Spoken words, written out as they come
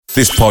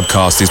This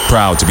podcast is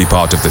proud to be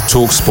part of the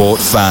TalkSport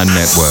Fan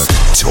Network.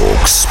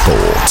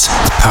 TalkSport.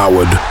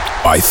 Powered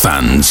by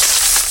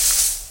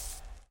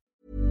fans.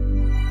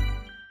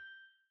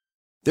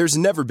 There's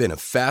never been a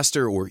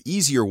faster or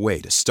easier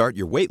way to start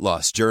your weight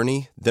loss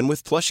journey than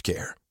with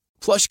PlushCare.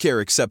 PlushCare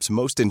accepts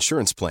most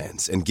insurance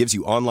plans and gives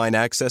you online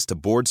access to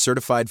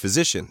board-certified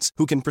physicians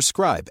who can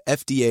prescribe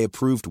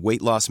FDA-approved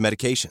weight loss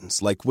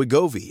medications like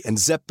Wegovy and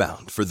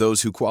Zepbound for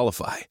those who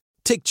qualify.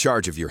 Take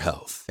charge of your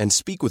health and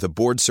speak with a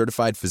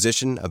board-certified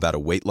physician about a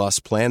weight loss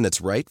plan that's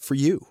right for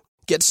you.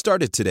 Get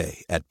started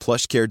today at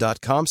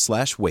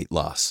plushcare.com/weight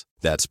loss.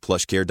 That's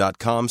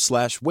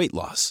plushcare.com/weight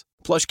loss.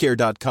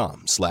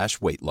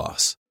 plushcare.com/weight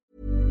loss.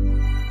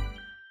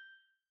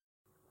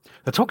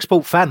 The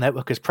TalkSport Fan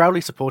Network is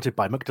proudly supported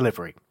by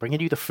McDelivery,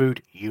 bringing you the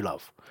food you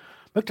love.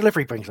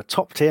 McDelivery brings a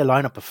top-tier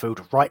lineup of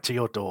food right to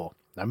your door.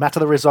 No matter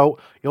the result,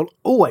 you'll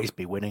always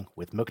be winning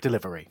with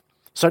McDelivery.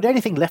 So the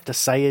only thing left to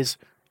say is,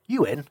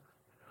 you in?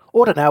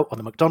 Order now on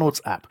the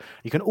McDonald's app.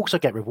 You can also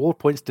get reward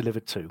points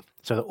delivered too,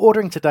 so that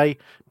ordering today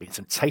means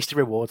some tasty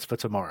rewards for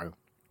tomorrow.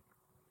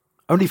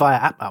 Only via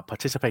app at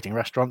participating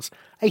restaurants,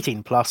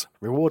 18 plus,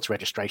 rewards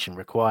registration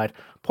required,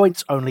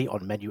 points only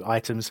on menu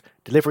items,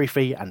 delivery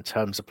fee and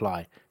terms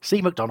apply.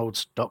 See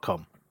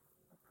mcdonalds.com.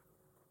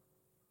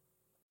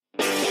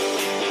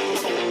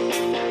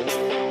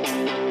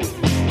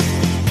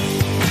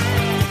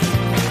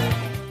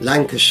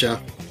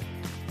 Lancashire,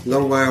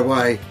 long way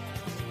away.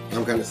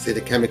 I'm going to see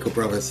the Chemical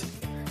Brothers.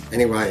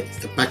 Anyway, it's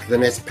the Back of the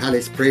Nest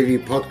Palace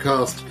preview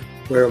podcast.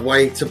 We're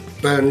away to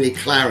Burnley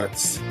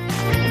Clarets.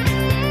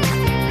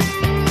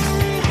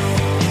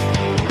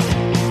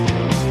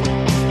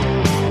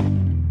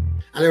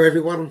 Hello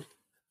everyone,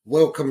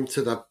 welcome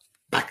to the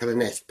Back of the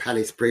Nest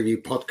Palace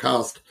preview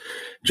podcast.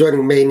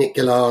 Joining me, Nick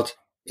Gillard,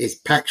 is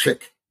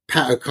Patrick,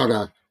 Pat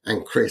O'Connor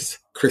and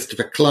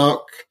Christopher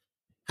Clark.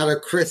 Hello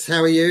Chris,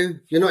 how are you?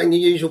 You're not in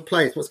your usual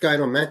place. What's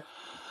going on, man?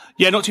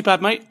 Yeah, not too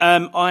bad, mate.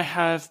 I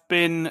have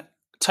been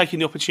taking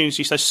the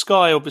opportunity. So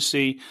Sky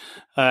obviously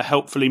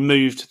helpfully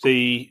moved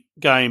the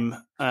game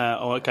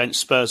against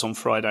Spurs on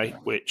Friday,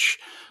 which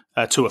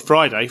to a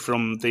Friday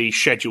from the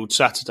scheduled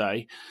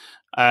Saturday,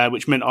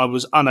 which meant I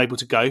was unable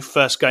to go.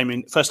 First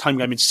home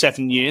game in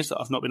 7 years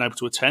that I've not been able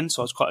to attend,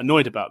 so I was quite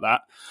annoyed about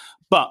that.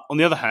 But on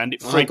the other hand,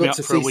 it freed me up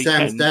for a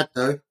weekend. Sam's dad,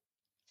 though.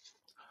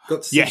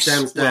 Got to see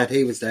Sam's dad.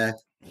 He was there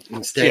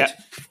instead. Yeah.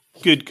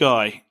 Good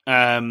guy,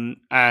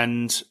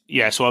 and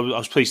yeah, so I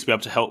was pleased to be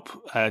able to help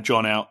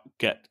John out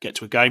get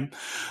to a game,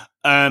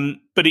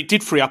 but it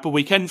did free up a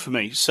weekend for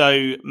me,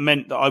 so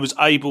meant that I was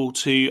able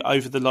to,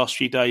 over the last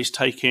few days,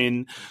 take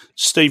in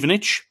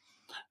Stevenage,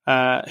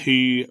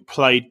 who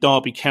played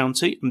Derby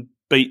County and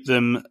beat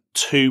them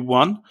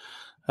 2-1,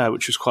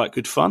 which was quite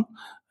good fun.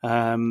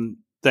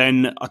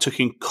 Then I took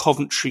in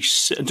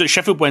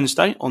Sheffield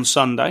Wednesday on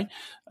Sunday,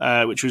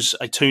 which was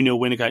a 2-0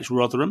 win against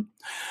Rotherham.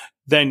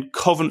 Then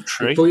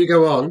Coventry. Before you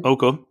go on, go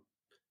on.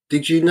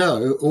 Did you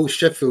know all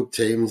Sheffield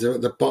teams are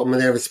at the bottom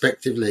of their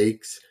respective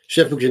leagues?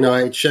 Sheffield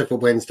United,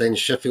 Sheffield Wednesday and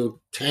Sheffield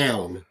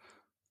Town.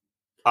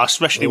 I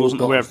especially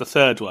wasn't aware of the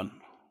third one.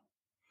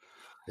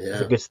 Yeah.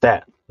 That's a good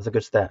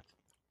stat.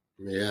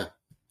 Yeah.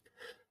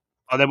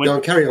 Go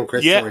on, carry on,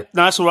 Chris. Yeah, sorry.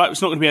 No, that's all right.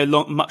 It's not going to be a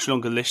much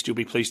longer list, you'll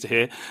be pleased to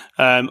hear.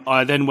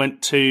 I then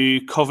went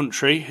to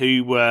Coventry,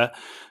 who were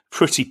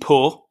pretty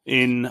poor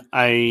in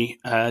a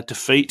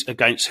defeat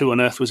against, who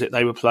on earth was it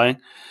they were playing?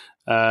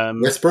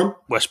 West Brom?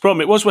 West Brom.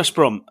 It was West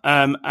Brom.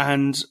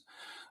 And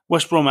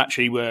West Brom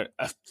actually were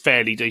a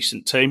fairly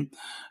decent team.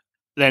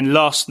 Then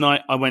last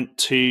night I went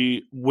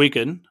to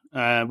Wigan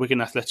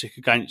Athletic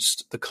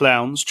against the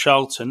Clowns,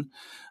 Charlton.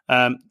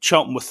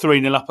 Charlton were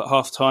 3-0 up at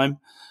half-time.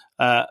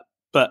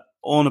 But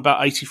on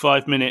about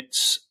 85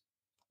 minutes,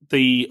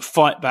 the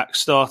fight back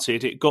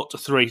started. It got to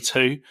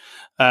 3-2.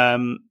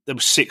 There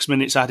was 6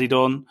 minutes added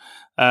on.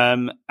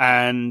 And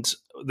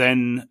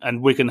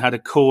Wigan had a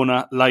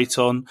corner late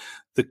on.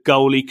 The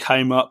goalie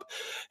came up.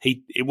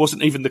 It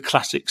wasn't even the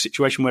classic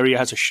situation where he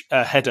has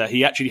a header.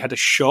 He actually had a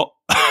shot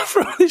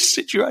from this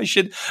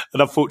situation.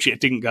 And unfortunately,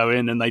 it didn't go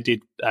in, and they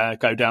did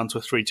go down to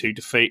a 3-2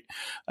 defeat.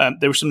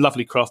 There were some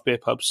lovely craft beer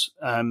pubs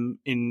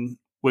in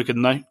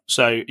Wigan, though.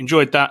 So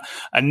enjoyed that.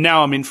 And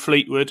now I'm in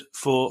Fleetwood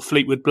for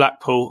Fleetwood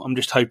Blackpool. I'm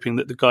just hoping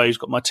that the guy who's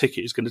got my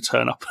ticket is going to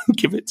turn up and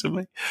give it to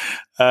me.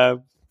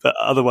 But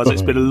otherwise,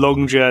 it's been a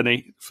long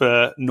journey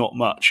for not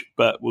much,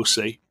 but we'll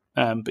see.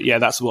 But yeah,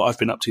 that's what I've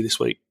been up to this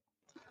week.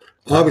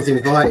 I was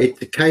invited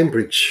to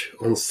Cambridge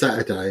on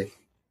Saturday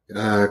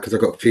because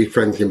I've got a few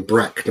friends in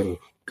Bracknell.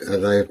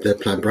 They're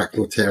playing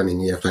Bracknell Town in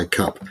the FA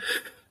Cup.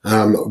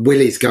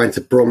 Willie's going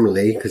to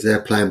Bromley because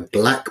they're playing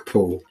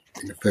Blackpool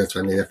in the first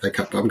round of the FA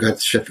Cup. But I'm going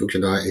to Sheffield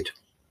United.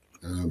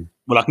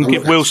 Well, I can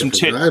give Will some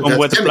tips on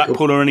whether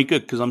Blackpool are any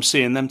good because I'm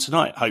seeing them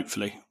tonight,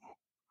 hopefully.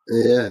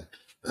 Yeah.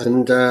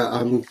 And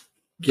I'm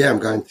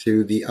going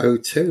to the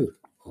O2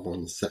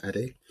 on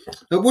Saturday.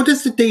 What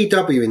does the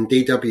DW in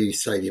DW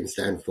Stadium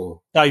stand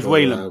for? Dave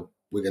Whelan.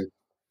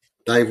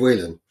 Dave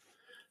Whelan.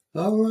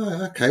 Oh,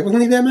 right, okay.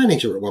 Wasn't he their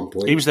manager at one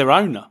point? He was their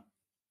owner.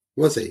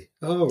 Was he?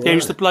 Oh, right. Yeah, he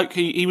was the bloke.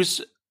 He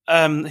was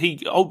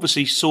he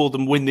obviously saw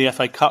them win the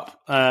FA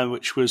Cup,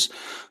 which was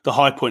the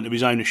high point of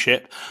his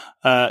ownership.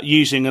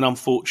 Using an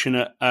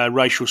unfortunate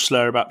racial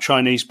slur about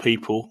Chinese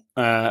people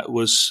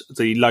was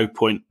the low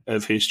point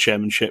of his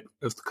chairmanship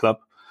of the club,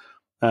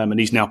 and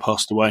he's now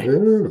passed away.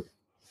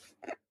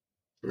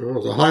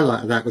 Oh, the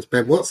highlight of that was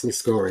Ben Watson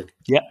scoring.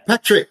 Yeah,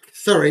 Patrick,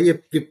 sorry,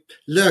 you're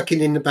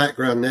lurking in the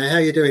background there. How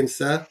you doing,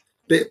 sir?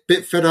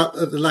 Bit fed up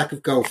at the lack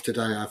of golf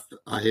today,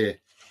 I hear.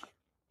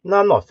 No,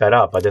 I'm not fed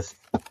up. I just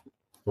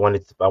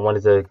wanted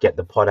to get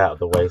the pod out of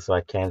the way, so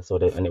I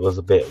cancelled it, and it was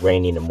a bit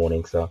rainy in the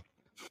morning, so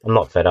I'm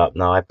not fed up.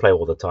 No, I play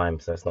all the time,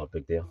 so it's not a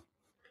big deal.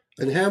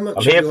 And how much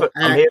I'm here for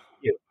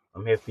you.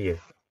 I'm here for you.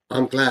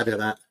 I'm glad of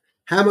that.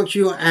 How much of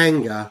your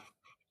anger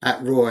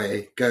at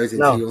Roy goes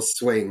into your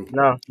swing?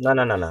 No. I'm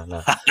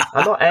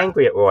not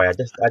angry at Roy. I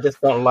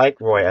just don't like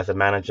Roy as a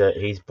manager.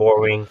 He's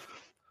boring.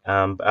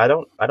 But I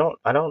don't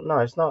know.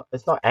 It's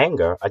not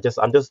anger.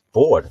 I'm just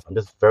bored. I'm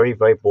just very,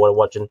 very bored of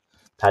watching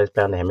Palace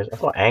play under him.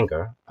 It's not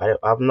anger.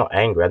 I'm not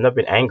angry. I've never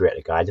been angry at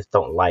the guy. I just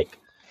don't like.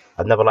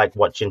 I've never liked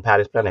watching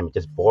Palace play under him. It's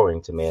just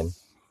boring to me. And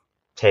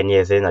 10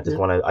 years in, I just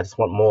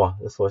want more.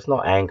 So it's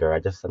not anger.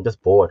 I'm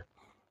just bored.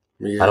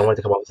 Yeah. I don't want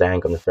to come up with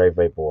anger. I'm just very,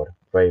 very bored.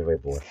 Very, very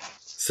bored.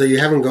 So you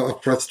haven't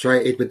got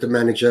frustrated with the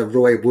manager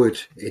Roy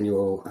Wood in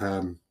your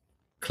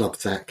club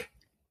sack?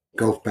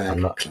 Golf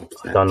bag.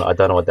 I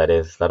don't know what that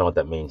is. I don't know what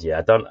that means.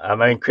 Yeah, I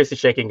mean, Chris is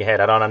shaking your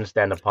head. I don't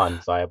understand the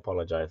pun, so I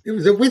apologize. It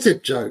was a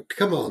wizard joke.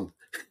 Come on.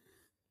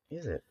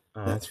 Is it?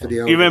 Oh, that's okay. for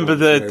the old. You remember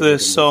the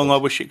song "I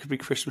Wish It Could Be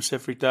Christmas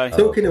Every Day"?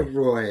 Talking of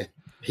Roy,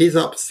 he's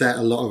upset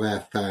a lot of our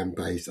fan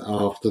base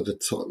after the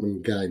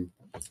Tottenham game.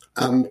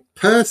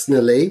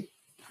 Personally,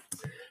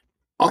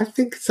 I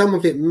think some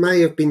of it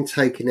may have been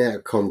taken out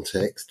of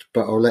context,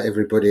 but I'll let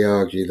everybody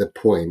argue the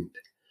point.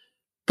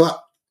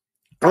 But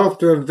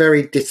after a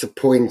very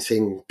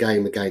disappointing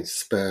game against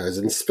Spurs,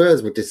 and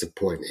Spurs were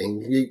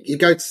disappointing, you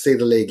go to see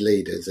the league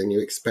leaders and you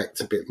expect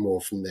a bit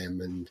more from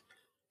them. And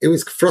it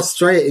was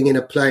frustrating in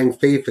a playing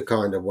FIFA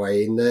kind of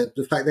way, in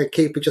the fact their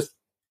keeper just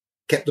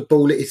kept the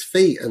ball at his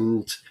feet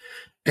and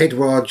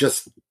Edouard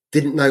just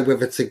didn't know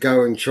whether to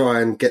go and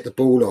try and get the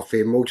ball off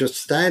him or just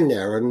stand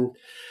there. And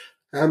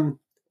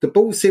the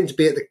ball seemed to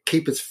be at the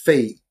keeper's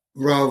feet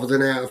rather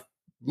than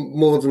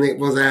more than it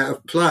was out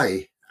of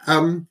play.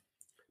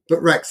 But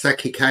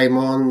Raksaki came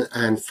on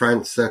and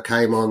França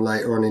came on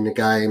later on in the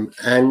game,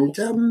 and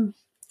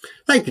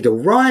they did all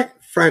right.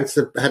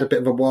 França had a bit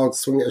of a wild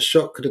swing at a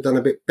shot, could have done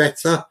a bit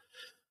better.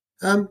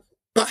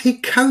 But he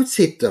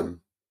coated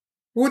them.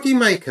 What do you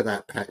make of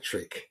that,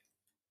 Patrick?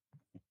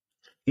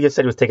 You just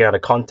said he was taken out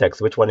of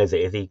context. Which one is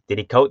it? Did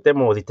he coat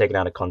them or was he taken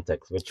out of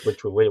context?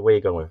 Where are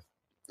you going with?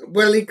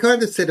 Well, he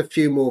kind of said a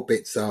few more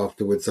bits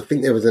afterwards. I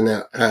think there was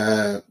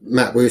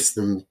Matt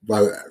Wooston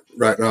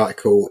wrote an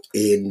article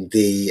in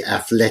The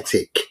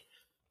Athletic,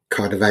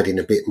 kind of adding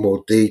a bit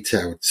more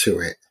detail to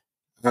it,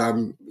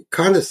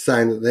 kind of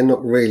saying that they're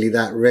not really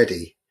that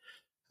ready.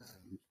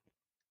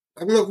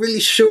 I'm not really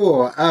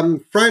sure.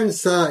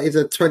 França is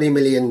a £20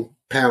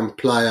 million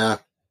player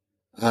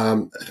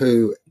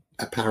who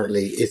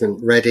apparently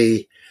isn't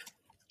ready.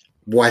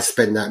 Why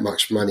spend that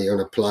much money on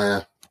a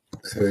player?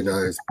 Who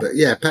knows? But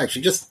yeah,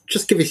 Patrick,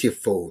 just give us your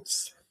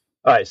thoughts.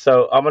 All right,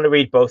 so I'm going to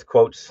read both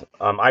quotes.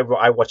 I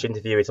watch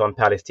interview. It's on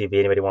Palace TV.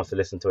 Anybody wants to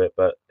listen to it?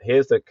 But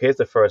here's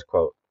the first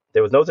quote.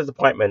 There was no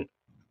disappointment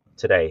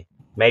today.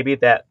 Maybe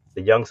that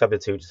the young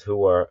substitutes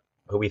who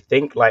we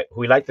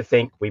like to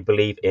think we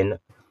believe in,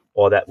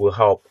 or that will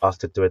help us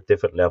to do a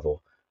different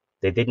level.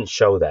 They didn't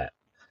show that.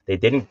 They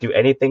didn't do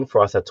anything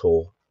for us at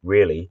all.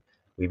 Really,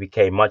 we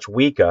became much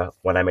weaker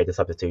when I made the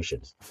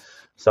substitutions.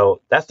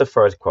 So that's the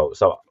first quote.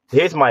 So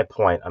here's my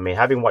point. I mean,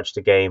 having watched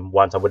the game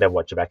once, I would never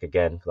watch it back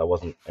again because I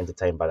wasn't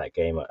entertained by that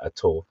game at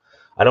all.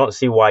 I don't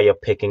see why you're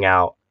picking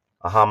out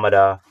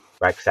Ahamada,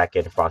 Raksaki,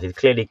 and França.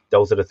 Clearly,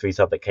 those are the three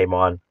subs that came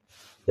on.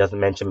 He doesn't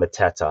mention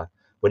Mateta,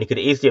 when he could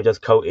easily have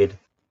just coated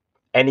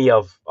any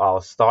of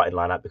our starting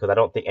lineup, because I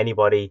don't think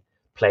anybody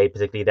played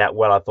particularly that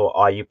well. I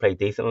thought RU played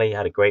decently, he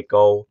had a great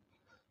goal.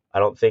 I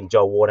don't think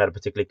Joe Ward had a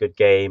particularly good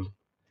game.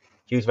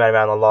 Hughes ran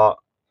around a lot.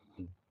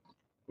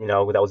 You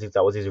know, that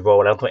was his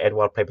role. I don't think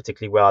Edouard played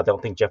particularly well. I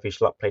don't think Jeffrey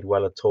Schlupp played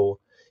well at all.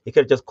 He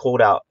could have just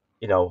called out,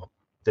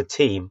 the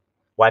team.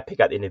 Why pick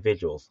out the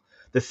individuals?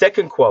 The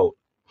second quote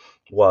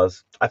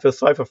was, I feel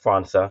sorry for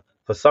França.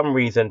 For some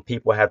reason,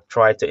 people have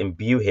tried to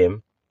imbue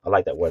him, I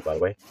like that word, by the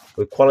way,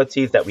 with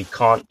qualities that we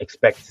can't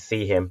expect to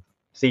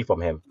see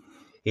from him.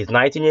 He's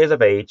 19 years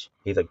of age.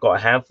 He's got a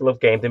handful of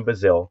games in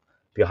Brazil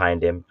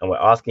behind him, and we're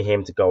asking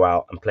him to go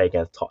out and play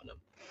against Tottenham.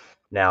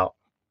 Now,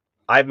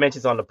 I've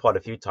mentioned this on the pod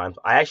a few times.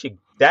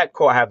 That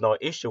quote I have no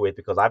issue with,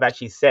 because I've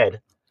actually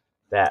said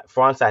that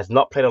França has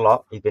not played a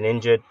lot. He's been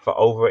injured for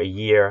over a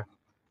year,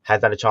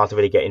 hasn't had a chance to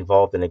really get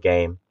involved in the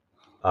game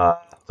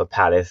for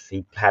Palace.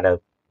 He had a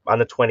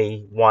under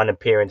 21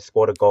 appearance,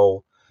 scored a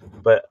goal,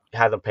 but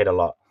hasn't played a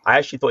lot. I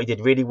actually thought he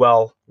did really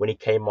well when he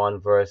came on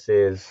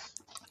versus,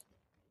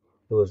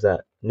 who was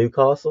that?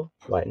 Newcastle?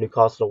 Right,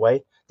 Newcastle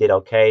away. Did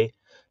okay,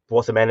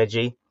 brought some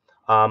energy.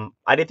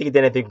 I didn't think he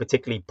did anything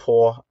particularly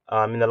poor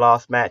in the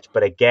last match,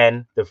 but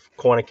again, the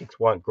corner kicks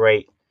weren't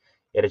great.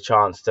 He had a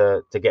chance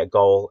to get a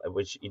goal,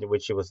 which he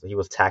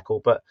was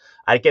tackled. But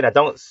again, I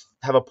don't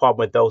have a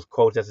problem with those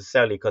quotes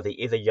necessarily because he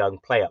is a young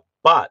player.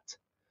 But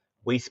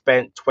we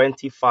spent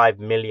 £25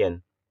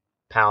 million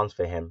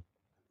for him.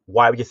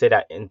 Why would you say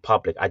that in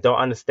public? I don't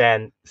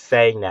understand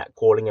saying that,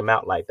 calling him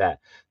out like that.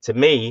 To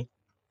me,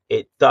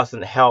 it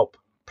doesn't help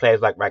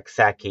players like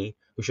Raksaki,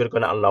 who should have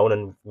gone out on loan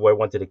and Roy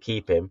wanted to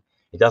keep him.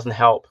 It doesn't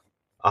help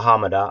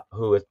Ahamada,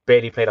 who has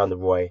barely played under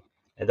Roy.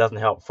 It doesn't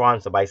help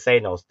France by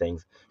saying those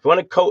things. If you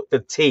want to coat the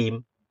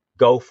team,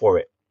 go for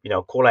it.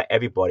 Call out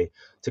everybody.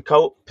 To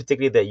coat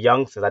particularly the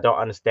youngsters, I don't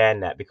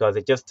understand that because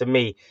to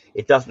me,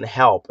 it doesn't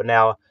help. And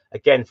now,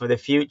 again, for the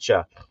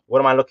future, what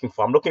am I looking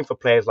for? I'm looking for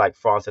players like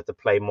France to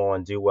play more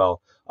and do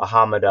well.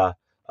 Ahamada,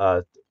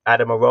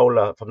 Adam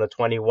Arola from the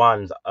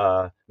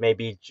 21s,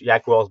 maybe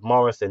Jack Wells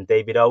Morrison,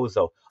 David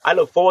Ozo. I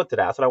look forward to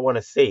that. That's what I want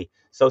to see.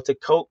 So to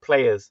coat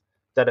players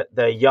that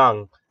are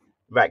young,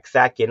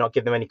 Raksaki, and not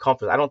give them any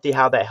confidence, I don't see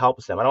how that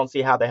helps them. I don't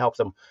see how that helps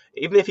them.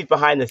 Even if he's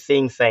behind the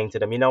scenes saying to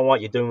them, you know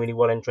what, you're doing really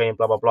well in training,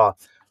 blah, blah, blah.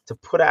 To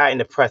put it out in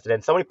the press, and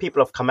then so many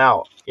people have come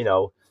out,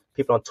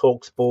 people on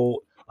TalkSport,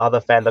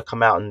 other fans have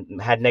come out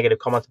and had negative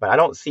comments about it. I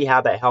don't see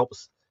how that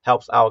helps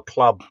our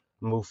club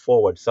move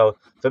forward. So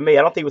for me,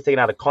 I don't think it was taken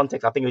out of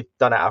context. I think it was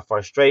done out of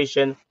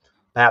frustration,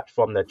 perhaps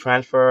from the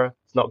transfer.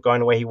 It's not going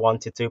the way he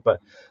wanted to,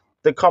 but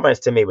the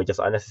comments to me were just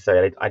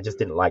unnecessary. I just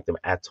didn't like them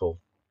at all.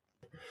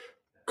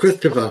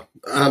 Christopher,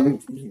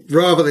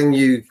 rather than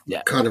you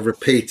kind of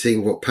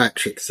repeating what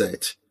Patrick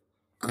said,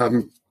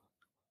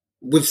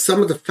 with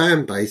some of the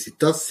fan base, it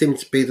does seem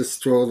to be the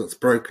straw that's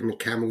broken the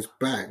camel's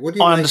back. What do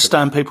you? I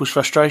understand people's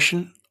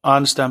frustration. I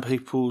understand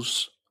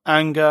people's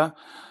anger.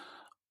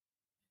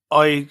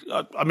 I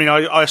mean,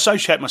 I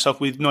associate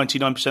myself with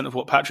 99% of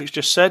what Patrick's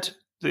just said.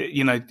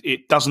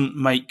 It doesn't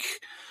make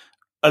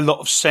a lot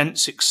of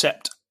sense,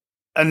 except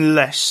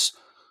unless,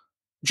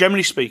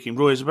 generally speaking,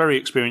 Roy is a very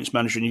experienced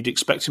manager and you'd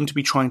expect him to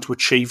be trying to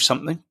achieve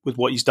something with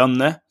what he's done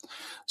there.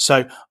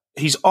 So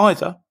he's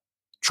either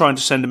trying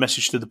to send a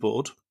message to the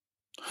board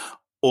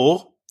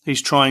or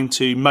he's trying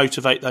to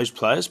motivate those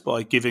players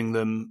by giving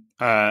them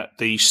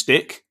the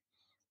stick,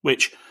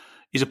 which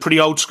is a pretty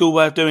old school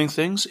way of doing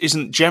things.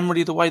 Isn't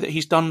generally the way that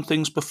he's done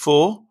things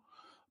before,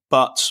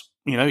 but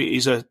it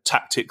is a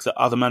tactic that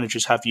other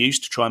managers have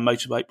used to try and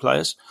motivate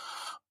players.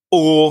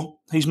 Or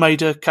he's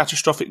made a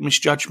catastrophic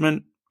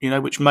misjudgment,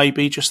 which may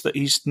be just that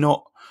he's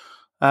not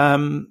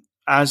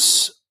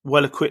as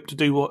well equipped to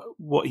do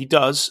what he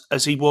does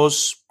as he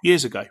was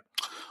years ago.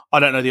 I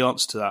don't know the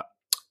answer to that,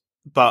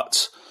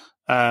 but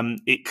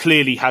it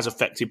clearly has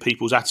affected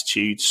people's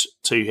attitudes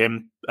to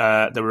him.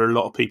 There were a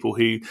lot of people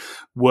who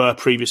were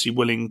previously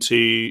willing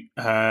to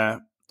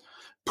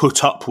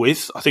put up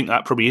with, I think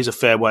that probably is a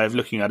fair way of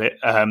looking at it,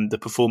 the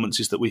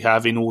performances that we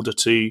have in order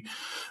to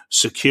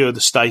secure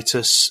the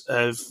status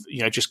of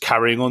just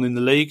carrying on in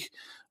the league.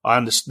 I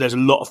understand there's a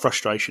lot of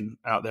frustration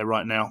out there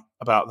right now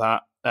about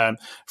that.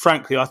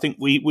 Frankly, I think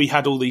we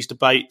had all these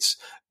debates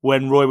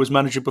when Roy was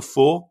manager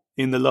before,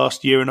 in the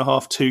last year and a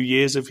half, 2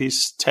 years of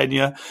his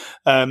tenure.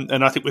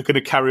 And I think we're going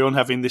to carry on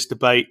having this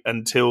debate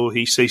until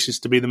he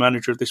ceases to be the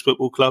manager of this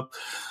football club.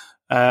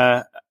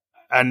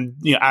 And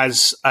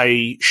as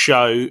a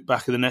show,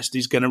 Back of the Nest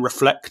is going to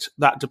reflect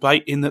that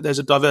debate in that there's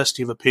a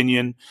diversity of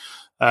opinion.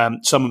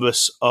 Some of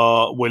us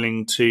are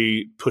willing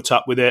to put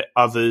up with it.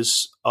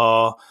 Others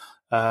are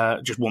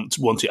just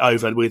want it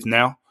over with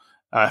now.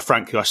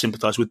 Frankly, I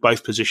sympathise with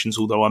both positions,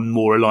 although I'm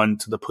more aligned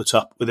to the put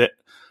up with it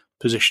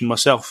position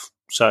myself.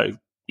 So,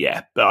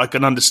 yeah, but I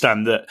can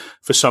understand that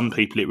for some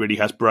people it really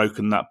has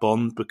broken that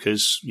bond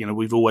because,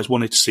 we've always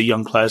wanted to see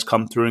young players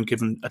come through and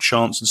given a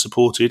chance and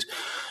supported.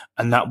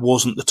 And that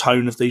wasn't the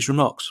tone of these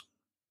remarks.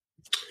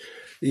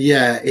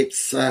 Yeah,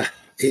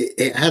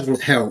 it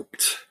hasn't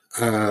helped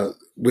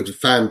with the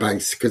fan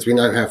base because we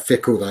know how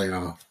fickle they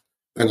are.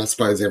 And I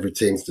suppose every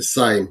team's the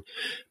same.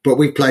 But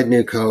we've played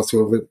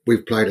Newcastle,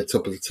 we've played a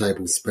top of the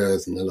table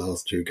Spurs in the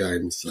last 2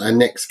 games. Our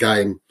next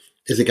game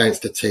is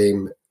against a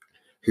team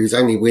who's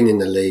only winning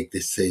the league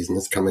this season,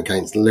 has come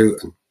against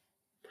Luton.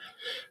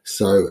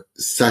 So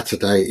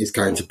Saturday is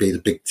going to be the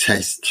big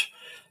test.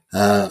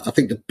 I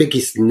think the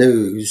biggest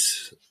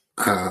news,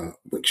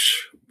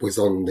 which was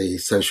on the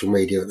social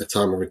media at the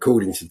time of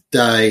recording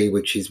today,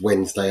 which is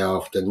Wednesday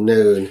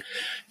afternoon,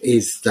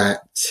 is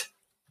that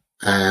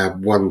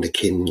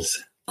Wonderkins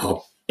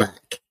are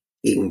back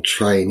in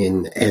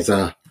training.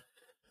 Eza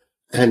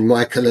and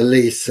Michael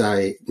Elise.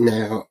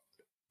 Now,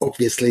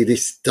 obviously,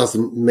 this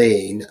doesn't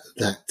mean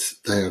that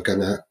they are going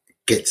to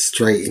get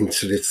straight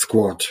into the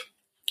squad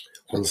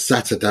on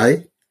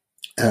Saturday.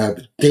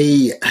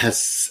 Dee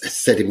has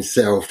said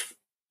himself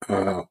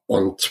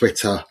on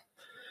Twitter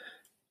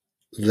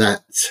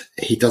that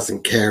he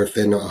doesn't care if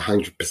they're not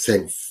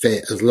 100%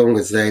 fit, as long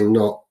as they're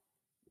not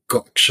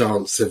got a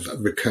chance of a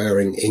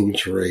recurring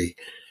injury,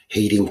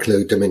 he'd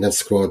include them in a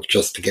squad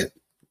just to get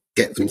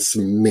get them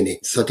some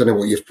minutes. I don't know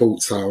what your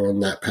thoughts are on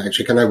that,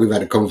 Patrick. I know we've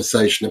had a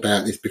conversation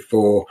about this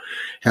before.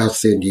 How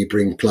soon do you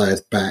bring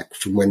players back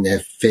from when they're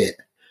fit?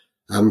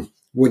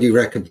 What do you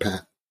reckon,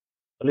 Pat?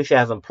 Alicia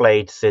hasn't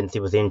played since he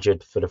was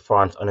injured for the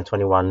France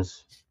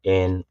under-21s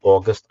in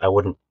August. I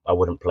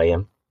wouldn't play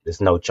him.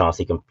 There's no chance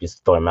he can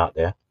just throw him out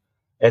there.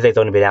 Eze's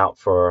only been out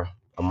for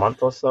a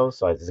month or so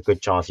there's a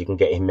good chance you can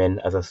get him in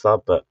as a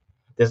sub, but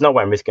there's no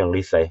way I'm risking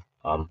Elise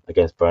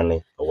against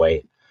Burnley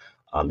away,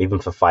 even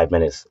for 5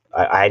 minutes.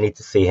 I need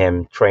to see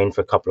him train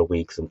for a couple of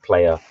weeks and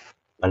play a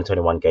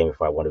under-21 game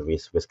before I want to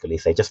risk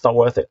Elise. Just not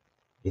worth it.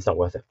 He's not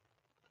worth it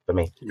for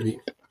me.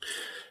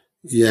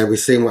 Yeah, we've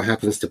seen what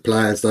happens to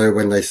players, though,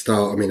 when they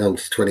start, under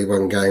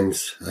 21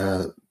 games.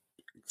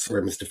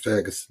 Sorry, Mr.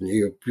 Ferguson,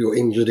 you're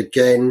injured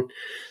again,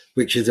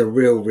 which is a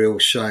real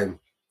shame.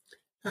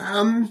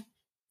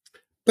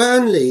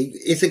 Burnley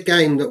is a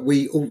game that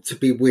we ought to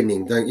be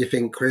winning, don't you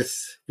think,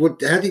 Chris? How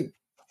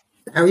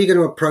are you going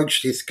to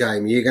approach this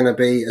game? Are you going to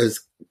be, as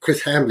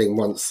Chris Hambling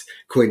once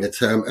coined the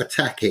term,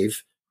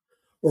 attackive?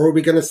 Or are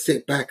we going to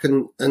sit back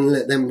and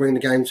let them bring the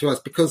game to us?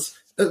 Because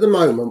at the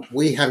moment,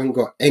 we haven't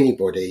got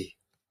anybody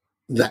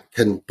that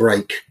can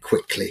break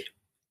quickly,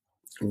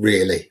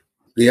 really.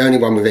 The only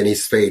one with any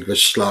speed was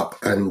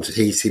Schlupp, and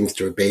he seems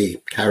to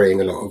be carrying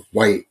a lot of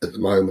weight at the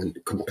moment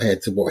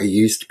compared to what he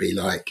used to be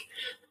like.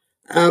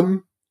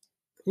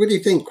 What do you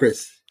think,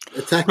 Chris?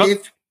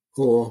 Attackive?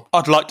 Or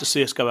I'd like to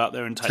see us go out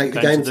there and take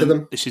the game to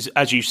them. This is,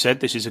 as you said,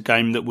 this is a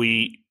game that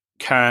we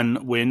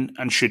can win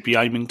and should be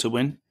aiming to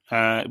win.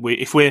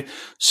 If we're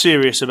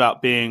serious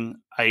about being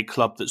a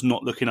club that's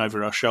not looking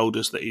over our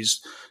shoulders, that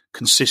is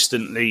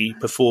consistently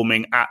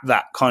performing at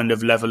that kind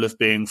of level of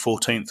being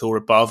 14th or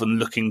above and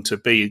looking to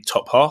be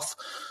top half,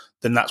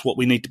 then that's what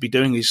we need to be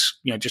doing, is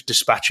just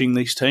dispatching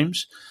these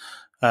teams.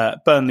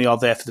 Burnley are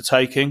there for the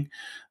taking.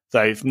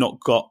 They've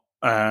not got,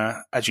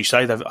 as you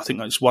say, I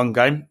think it's one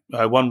game,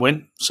 one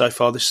win so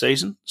far this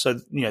season. So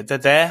they're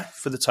there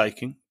for the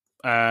taking.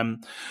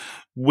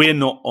 We're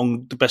not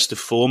on the best of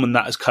form, and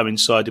that has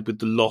coincided with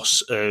the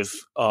loss of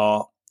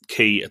our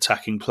key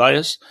attacking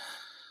players.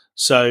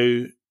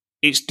 So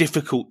it's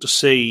difficult to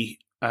see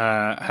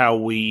how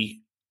we've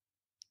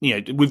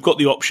got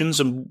the options,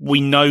 and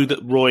we know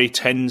that Roy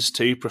tends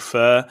to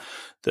prefer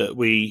that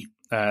we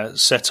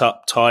set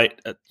up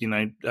tight,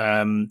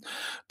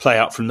 play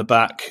out from the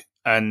back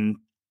and,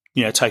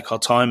 take our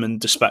time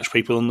and dispatch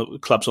people on the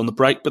clubs on the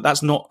break. But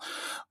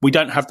we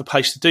don't have the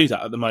pace to do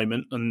that at the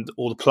moment,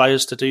 or the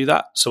players to do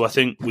that. So I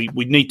think we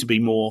need to be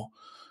more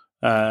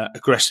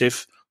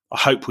aggressive. I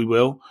hope we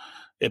will.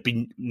 It'd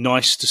be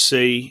nice to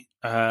see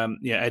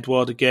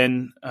Edouard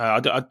again.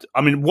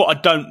 What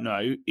I don't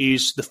know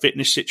is the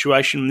fitness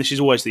situation. This is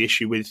always the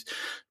issue with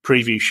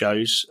preview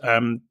shows.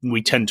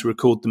 We tend to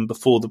record them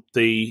before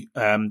the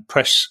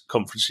press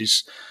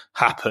conferences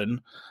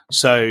happen.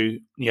 So,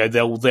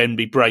 there'll then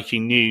be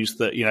breaking news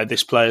that,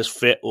 this player's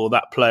fit or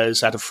that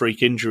player's had a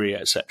freak injury,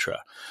 etc.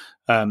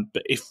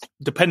 But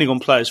depending on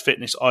players'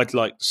 fitness, I'd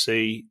like to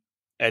see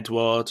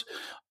Edouard.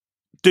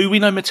 Do we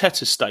know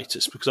Mateta's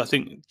status? Because I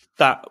think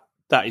that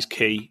is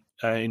key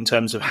in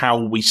terms of how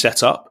we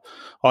set up.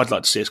 I'd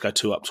like to see us go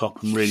 2 up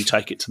top and really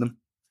take it to them.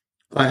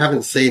 I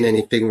haven't seen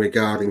anything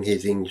regarding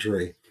his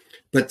injury.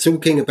 But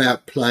talking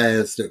about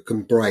players that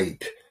can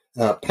break,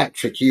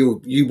 Patrick,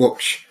 you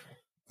watch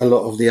a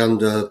lot of the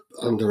under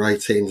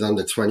 18s,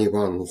 under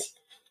 21s.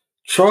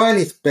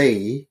 Trialist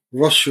B,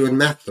 Roshan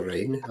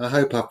Mathurin, I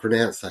hope I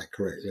pronounced that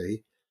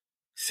correctly,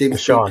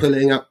 seems to be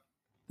pulling up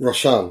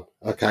Roshan.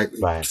 Okay,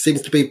 right.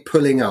 Seems to be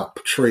pulling up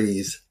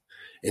trees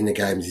in the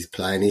games he's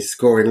playing. He's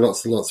scoring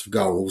lots and lots of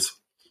goals.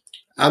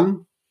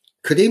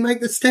 Could he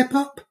make the step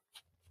up?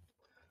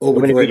 Or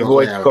would you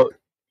want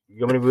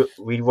to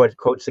read Roy's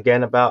quotes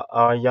again about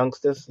our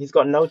youngsters? He's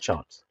got no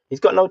chance.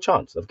 He's got no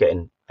chance of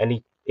getting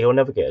any. He'll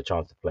never get a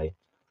chance to play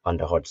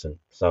under Hodgson.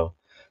 So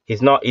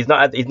he's not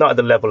at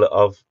the level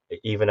of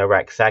even a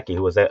Raksaki,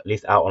 who was at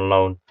least out on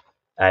loan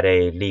at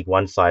a League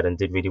One side and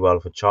did really well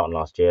for Charlton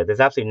last year. There's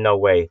absolutely no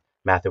way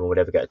Matthew would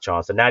ever get a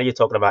chance. So now you're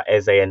talking about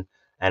Eze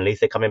and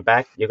Lisa coming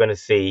back, you're going to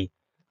see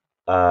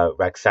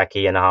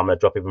Raksaki and Ahmed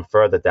drop even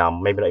further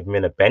down, maybe not even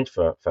in a bench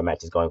for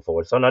matches going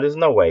forward. So no, there's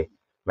no way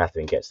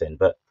Matthew gets in.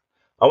 But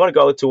I want to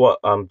go to what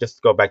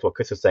just go back to what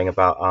Chris was saying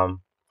about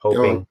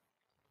hoping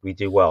we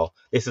do well.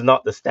 This is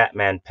not the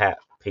Statman Pat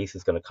piece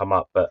is going to come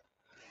up, but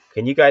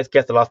can you guys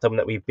guess the last time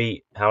that we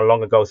beat? How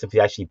long ago since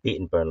we actually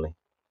beaten Burnley?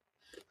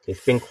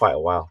 It's been quite a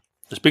while.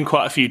 There's been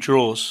quite a few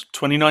draws.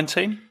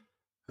 2019?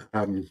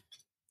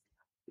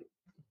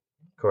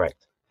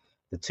 Correct.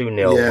 The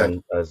 2-0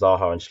 when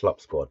Zaha and Schlupp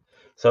scored.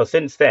 So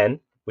since then,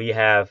 we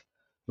have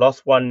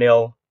lost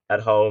 1-0 at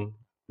home,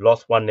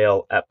 lost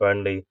 1-0 at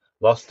Burnley,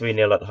 lost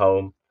 3-0 at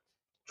home,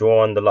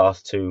 drawn the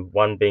last 2,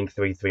 one being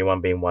 3-3, one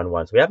being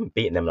 1-1. So we haven't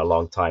beaten them in a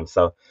long time.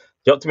 So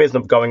the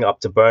optimism of going up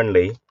to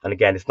Burnley, and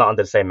again, it's not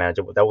under the same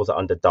manager, but that was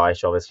under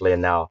Dyche, obviously,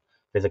 and now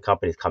there's a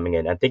company's coming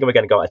in. And thinking we're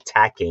going to go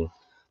attacking,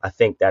 I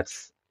think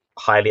that's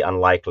highly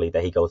unlikely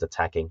that he goes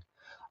attacking.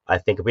 I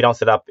think if we don't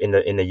set up in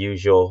the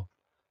usual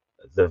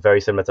the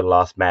very similar to the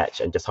last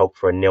match and just hope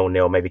for a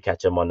 0-0, maybe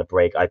catch them on the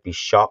break, I'd be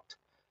shocked.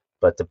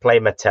 But to play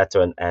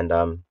Mateta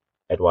and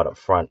Edouard up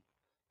front,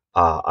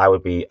 I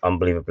would be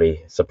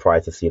unbelievably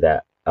surprised to see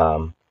that.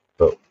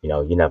 But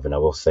you never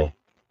know. We'll see.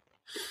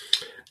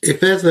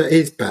 If Ezra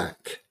is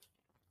back,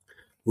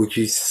 would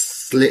you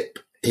slip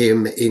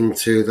him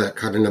into that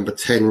kind of number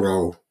 10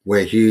 role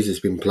where Hughes has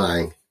been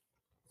playing?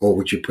 Or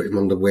would you put him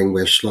on the wing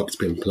where Schlupp's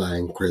been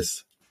playing,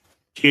 Chris?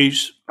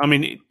 Hughes. I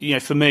mean,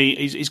 for me,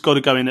 he's got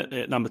to go in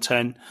at number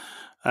 10.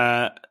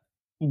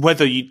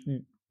 Whether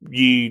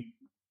you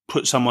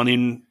put someone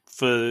in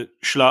for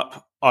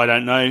Schlupp, I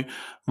don't know.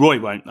 Roy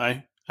won't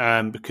know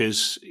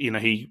because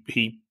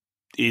he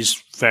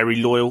is very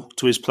loyal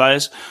to his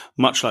players,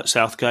 much like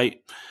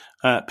Southgate.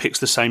 Picks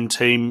the same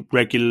team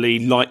regularly,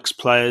 likes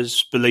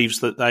players,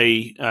 believes that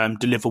they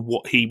deliver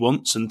what he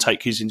wants and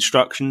take his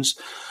instructions.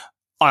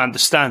 I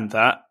understand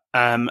that.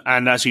 And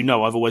as you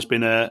know, I've always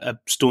been a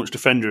staunch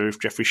defender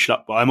of Jeffrey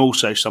Schlupp, but I'm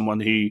also someone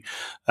who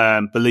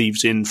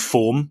believes in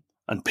form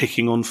and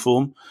picking on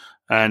form.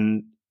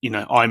 And,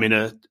 I'm in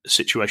a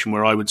situation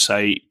where I would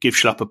say give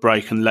Schlupp a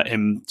break and let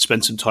him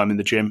spend some time in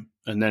the gym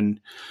and then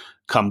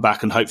come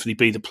back and hopefully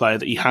be the player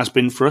that he has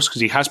been for us,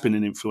 because he has been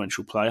an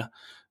influential player.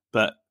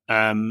 But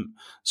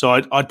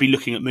so I'd be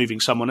looking at moving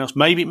someone else.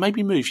 Maybe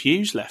move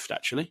Hughes left,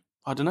 actually.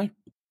 I don't know.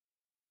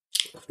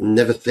 I've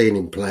never seen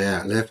him play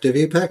out left, have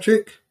you,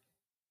 Patrick?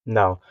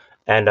 No.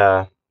 And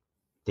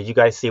did you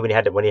guys see when he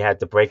had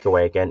the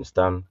breakaway against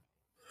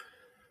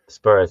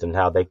Spurs and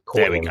how they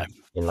caught him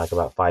in like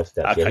about 5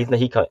 steps? Okay.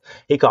 Yeah,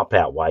 he can't play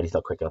out wide. He's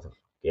not quick enough.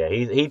 Yeah,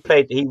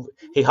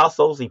 he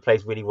hustles. He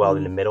plays really well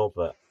in the middle,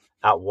 but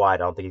out wide,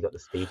 I don't think he's got the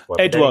speed for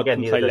it. Edouard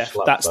can play left.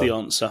 Schlupp, that's the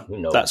answer.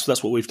 That's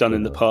what we've done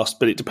in the past,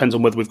 but it depends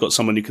on whether we've got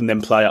someone who can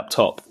then play up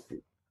top.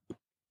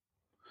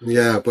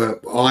 Yeah,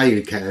 but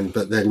I can,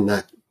 but then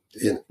that,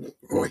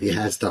 or he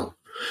has done.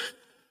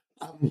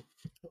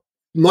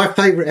 My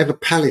favourite ever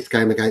Palace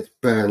game against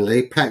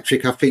Burnley.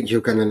 Patrick, I think you're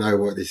going to know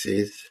what this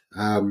is.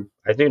 I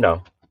do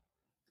know.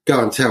 Go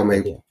on, tell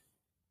me. Yeah.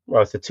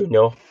 Well, it's a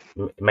 2-0,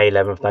 May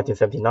 11th,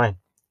 1979.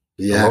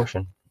 Yeah.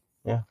 Promotion.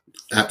 Yeah.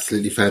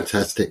 Absolutely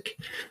fantastic.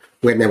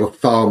 When there were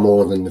far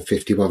more than the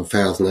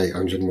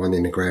 51,801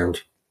 in the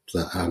ground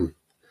that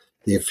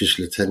the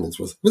official attendance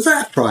was. Was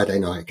that a Friday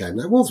night game?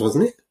 That was,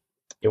 wasn't it?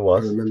 It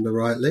was. I remember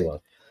rightly.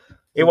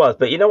 It was.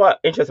 But you know what?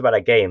 Interesting about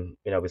that game,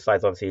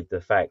 besides obviously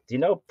the fact,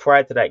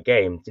 prior to that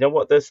game, do you know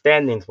what the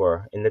standings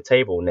were in the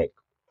table, Nick,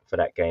 for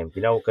that game?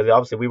 Because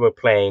obviously we were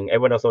playing,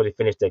 everyone else already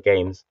finished their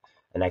games,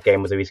 and that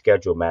game was a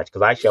rescheduled match.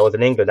 Because actually I was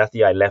in England. That's the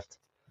year I left.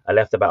 I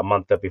left about a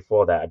month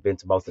before that. I'd been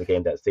to most of the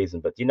games that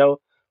season. But do you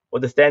know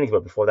what the standings were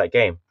before that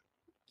game?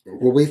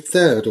 Were we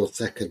third or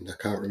second? I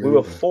can't remember. We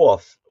were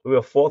fourth.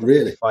 With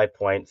 55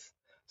 points.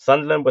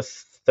 Sunderland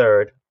was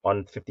third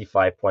on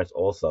 55 points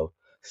also.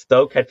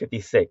 Stoke had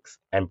 56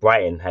 and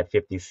Brighton had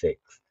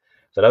 56.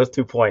 So those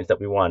 2 points that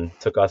we won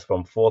took us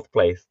from fourth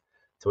place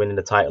to winning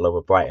the title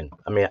over Brighton.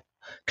 I mean,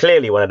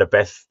 clearly one of the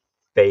best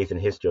days in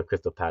history of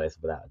Crystal Palace,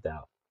 without a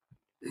doubt.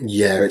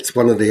 Yeah, it's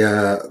one of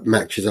the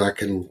matches I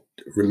can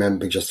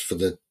remember just for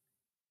the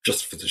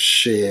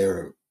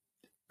sheer.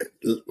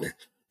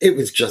 It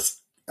was just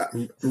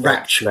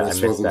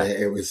rapturous, wasn't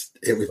it? It was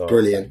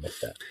brilliant.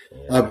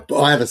 Yeah.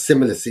 I had a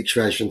similar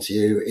situation to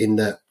you in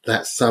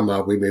that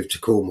summer we moved to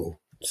Cornwall,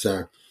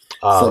 so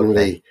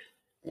suddenly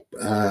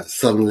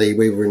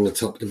we were in the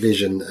top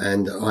division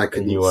and I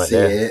couldn't see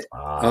it.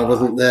 I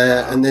wasn't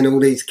there, and then all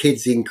these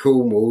kids in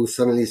Cornwall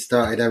suddenly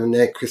started having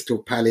their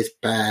Crystal Palace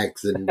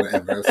bags and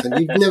whatever else. And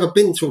you've never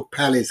been to a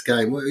Palace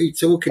game? What are you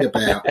talking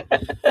about?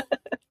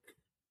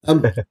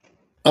 I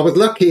was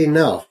lucky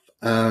enough.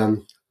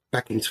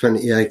 Back in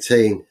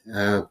 2018,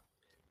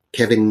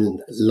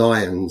 Kevin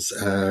Lyons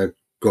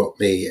got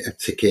me a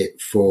ticket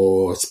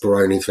for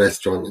Speroni's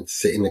restaurant and to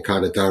sit in the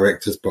kind of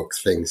director's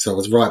box thing. So I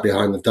was right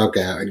behind the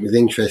dugout, and it was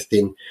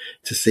interesting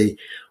to see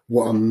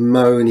what a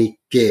moany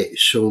git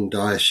Sean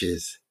Dyche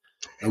is.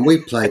 And we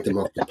played them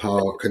off the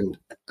park, and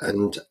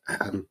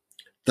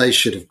they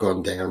should have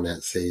gone down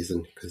that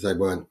season because they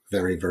weren't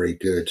very, very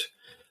good.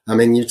 I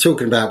mean, you're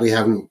talking about we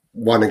haven't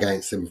won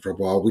against them for a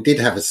while. We did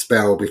have a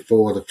spell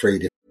before the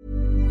 3.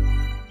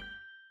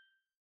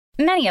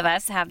 Many of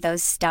us have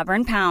those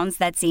stubborn pounds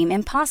that seem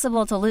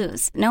impossible to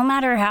lose, no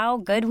matter how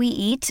good we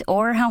eat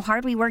or how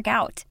hard we work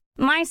out.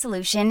 My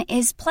solution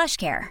is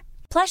PlushCare.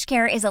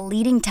 PlushCare is a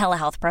leading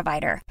telehealth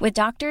provider with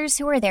doctors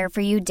who are there for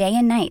you day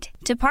and night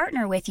to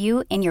partner with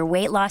you in your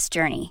weight loss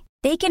journey.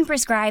 They can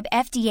prescribe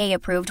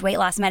FDA-approved weight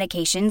loss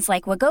medications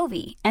like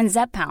Wegovy and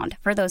Zepbound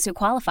for those who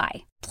qualify.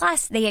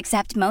 Plus, they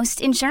accept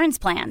most insurance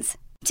plans.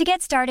 To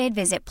get started,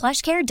 visit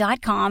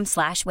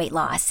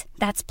plushcare.com/weightloss.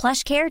 That's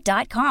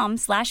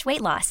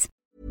plushcare.com/weightloss.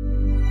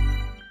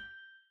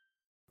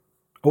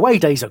 Away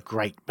days are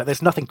great, but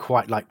there's nothing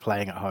quite like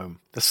playing at home.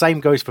 The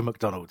same goes for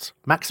McDonald's.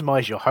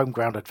 Maximise your home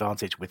ground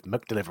advantage with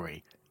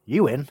McDelivery.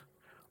 You in?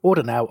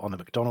 Order now on the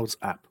McDonald's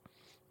app.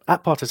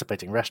 At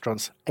participating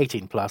restaurants,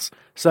 18 plus,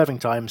 serving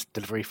times,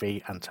 delivery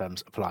fee and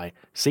terms apply.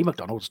 See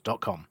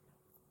mcdonalds.com.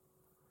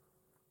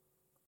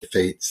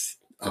 Defeats.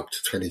 up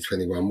to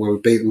 2021, where we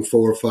beat them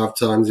 4 or 5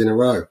 times in a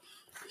row.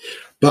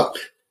 But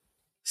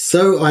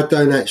so I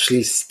don't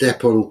actually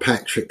step on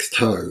Patrick's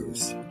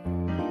toes,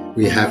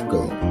 we have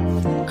got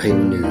a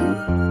new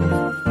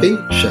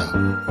feature.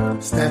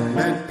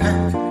 Statman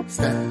Pat,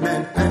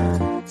 Statman Pat,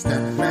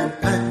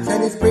 Statman Pat,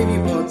 and his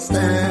preview pod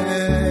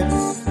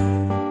stats.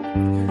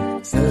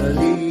 It's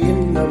early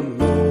in the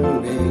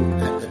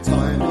morning at the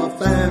time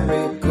of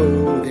our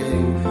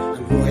recording,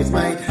 and Roy's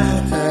made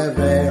Hat a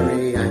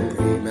very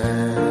angry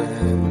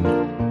man.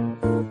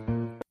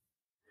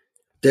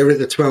 There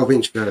is a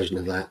 12-inch version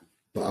of that,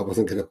 but I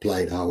wasn't going to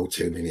play the whole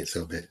 2 minutes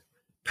of it.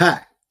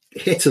 Pat,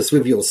 hit us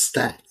with your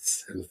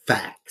stats and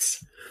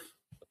facts.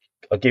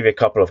 I'll give you a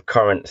couple of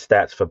current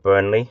stats for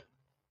Burnley.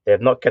 They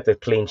have not kept a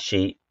clean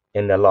sheet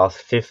in their last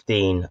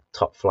 15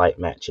 top flight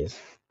matches.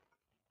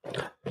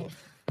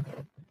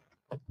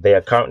 They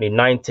are currently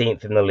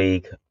 19th in the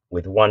league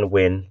with 1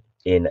 win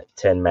in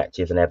 10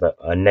 matches and have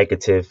a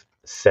negative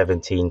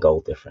 17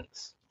 goal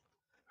difference.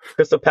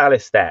 Crystal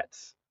Palace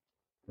stats.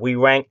 We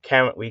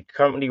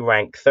currently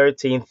rank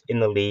 13th in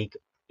the league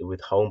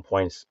with home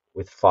points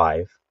with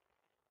 5.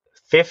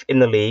 5th in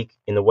the league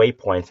in away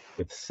points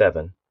with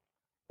 7.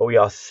 But we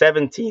are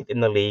 17th in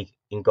the league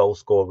in goals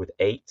scored with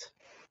 8.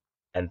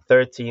 And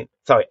 8th in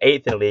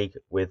the league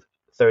with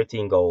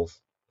 13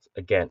 goals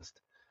against.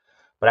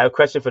 But I have a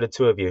question for the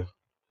two of you.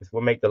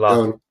 We'll make the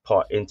last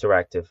part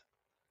interactive.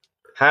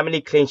 How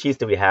many clean sheets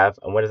do we have,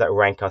 and where does that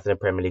rank us in the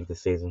Premier League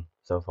this season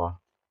so far?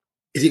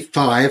 Is it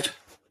 5?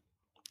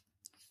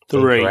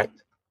 3. Incorrect.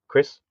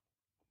 Chris?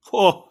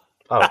 4.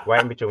 Oh,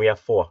 right in between. We have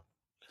 4.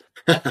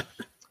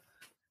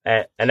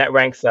 And that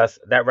ranks us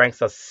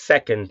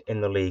second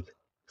in the league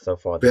so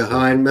far.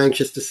 Behind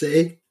Manchester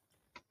City?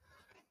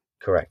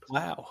 Correct.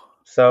 Wow.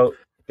 So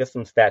get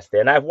some stats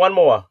there. And I have one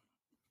more.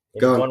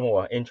 One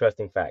more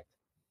interesting fact.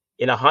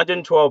 In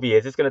 112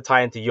 years, it's going to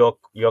tie into your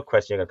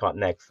question you're going to come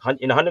next.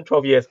 In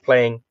 112 years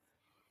playing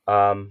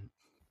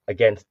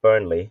against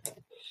Burnley,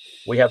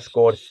 we have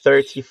scored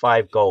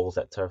 35 goals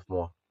at Turf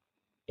Moor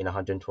in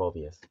 112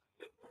 years.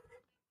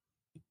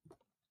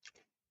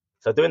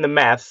 So doing the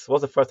maths, what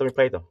was the first time we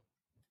played them?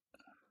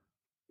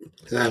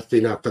 That's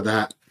enough of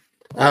that.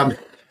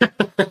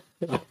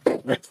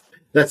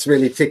 That's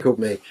really tickled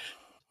me.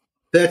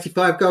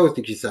 35 goals,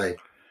 did you say?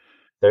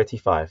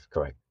 35,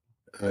 correct.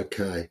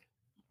 Okay.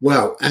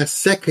 Well, our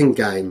second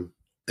game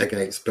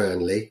against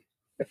Burnley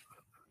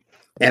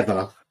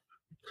ever,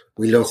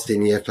 we lost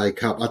in the FA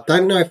Cup. I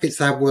don't know if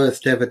it's our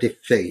worst ever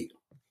defeat.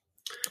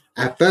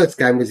 Our first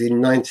game was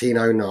in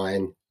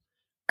 1909,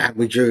 and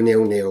we drew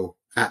 0-0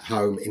 at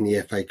home in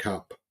the FA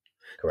Cup.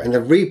 Correct. And the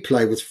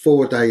replay was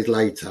 4 days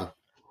later.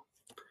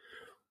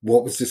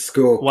 What was the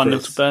score,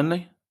 1-0 to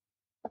Burnley.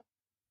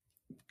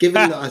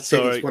 Given that I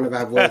said it's one of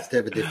our worst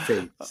ever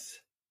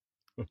defeats.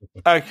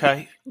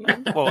 Okay.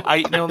 Well,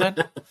 8-0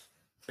 then?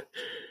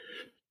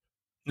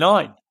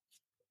 9.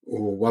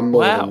 Or one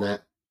more than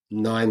that.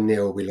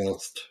 9-0 we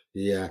lost.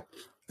 Yeah.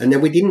 And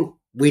then we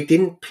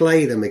didn't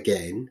play them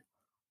again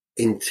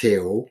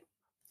until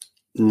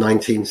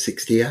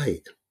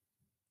 1968.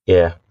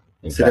 Yeah.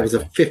 Exactly. So there was a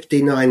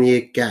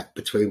 59-year gap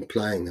between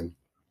playing them.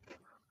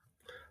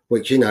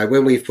 Which,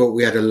 when we thought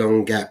we had a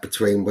long gap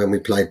between when we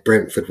played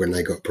Brentford when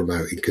they got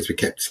promoted, because we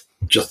kept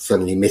just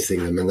suddenly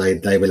missing them and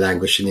they were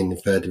languishing in the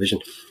 3rd division.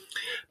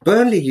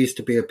 Burnley used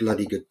to be a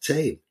bloody good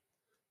team.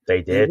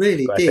 They did. They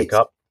really did.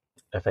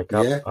 FA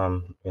Cup. Yeah.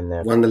 In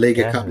there. Won the league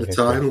a couple of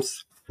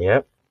times.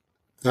 Yep.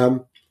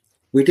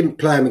 We didn't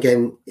play them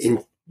again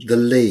in the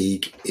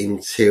league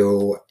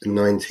until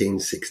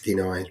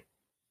 1969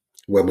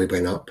 when we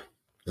went up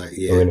that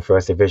year. We were in the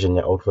 1st division,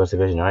 old 1st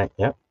division, right?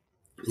 Yep.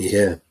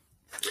 Yeah.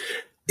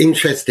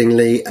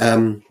 Interestingly,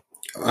 I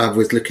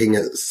was looking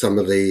at some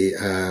of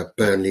the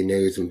Burnley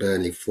news and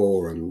Burnley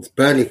forums.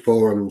 Burnley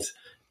forums,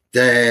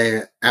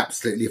 they're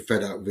absolutely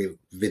fed up with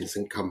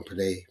Vincent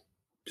Kompany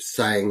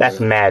saying that's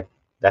mad.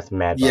 That's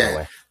mad, by the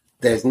way.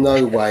 There's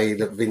no way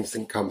that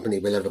Vincent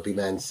Kompany will ever be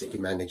Man City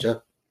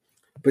manager.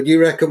 But do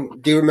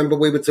you remember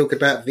we were talking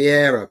about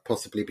Vieira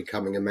possibly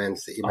becoming a Man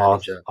City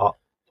manager?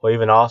 Or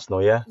even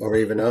Arsenal, yeah? Or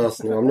even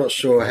Arsenal. I'm not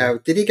sure how.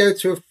 Did he go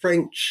to a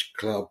French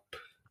club?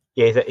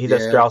 Yeah, he's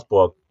at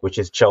Strasbourg, which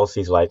is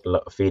Chelsea's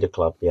feeder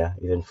club. Yeah,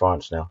 he's in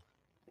France now.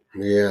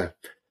 Yeah.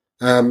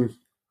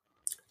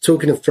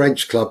 Talking of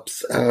French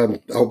clubs,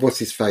 what's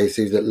his face?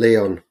 Who's at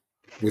Lyon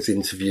was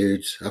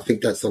interviewed. I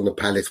think that's on the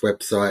Palace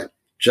website.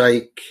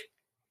 Jake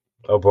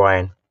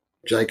O'Brien.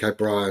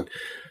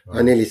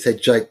 I nearly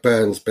said Jake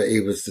Burns, but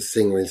he was the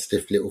singer in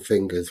Stiff Little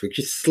Fingers, which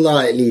is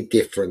slightly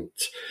different.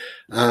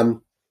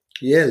 Lyon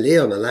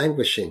are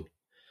languishing.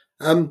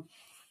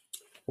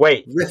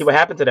 Wait, see what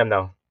happened to them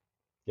though?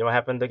 You know what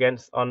happened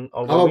on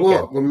weekend?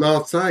 What? With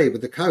Marseille,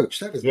 with the coach.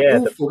 That was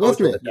awful,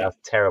 wasn't it? That was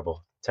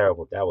terrible.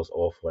 That was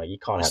awful. You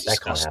can't have that.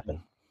 Can't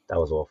happen. That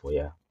was awful.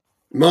 Yeah.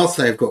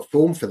 Marseille have got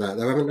form for that,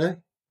 though, haven't they?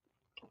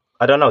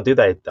 I don't know. Do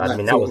they? I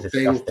mean, that was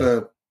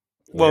disgusting.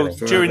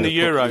 During the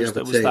Euros,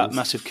 there was that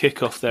massive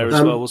kickoff there as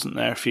well, wasn't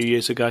there, a few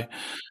years ago?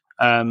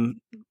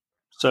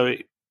 So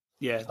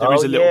Yeah, there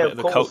is a little bit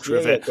of a culture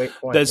of it. Great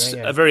point. There's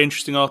a very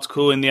interesting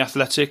article in The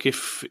Athletic.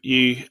 If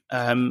you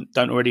don't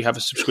already have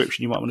a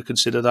subscription, you might want to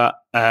consider that.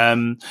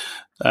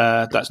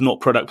 That's not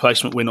product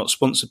placement. We're not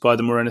sponsored by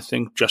them or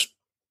anything. Just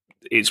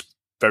it's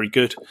very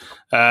good.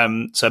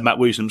 So Matt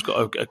Woosnam's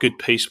got a good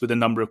piece with a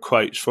number of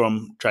quotes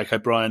from Jake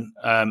O'Brien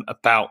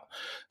about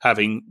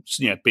having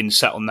been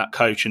sat on that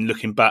coach and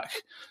looking back,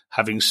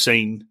 having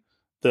seen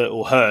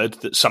or heard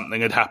that something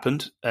had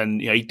happened,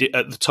 and he did,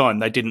 at the time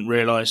they didn't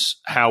realise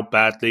how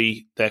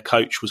badly their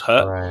coach was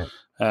hurt. Right.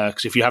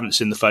 Because if you haven't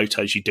seen the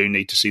photos, you do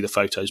need to see the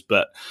photos.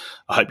 But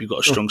I hope you've got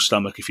a strong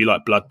stomach. If you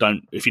like blood,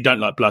 don't. If you don't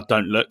like blood,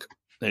 don't look.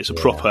 It's a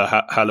proper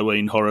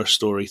Halloween horror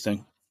story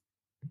thing.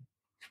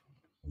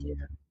 Yeah,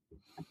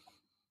 it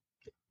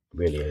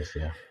really is.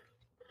 Yeah.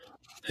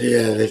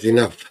 Yeah, there's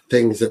enough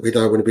things that we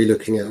don't want to be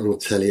looking at on the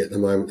telly at the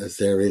moment as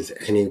there is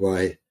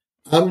anyway.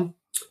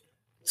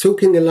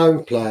 Talking to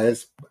loan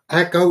players,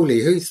 our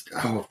goalie,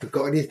 I've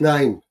forgotten his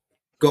name,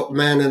 got in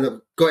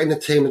the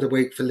team of the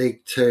week for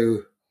League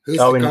Two. Who's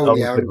the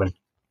goalie?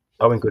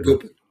 Owen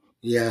Goodman.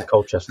 Yeah.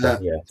 Colchester,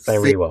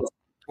 playing really well.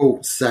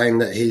 Reports saying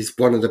that he's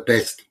one of the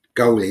best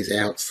goalies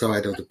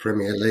outside of the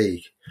Premier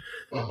League.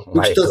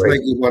 Which does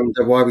make you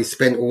wonder why we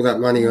spent all that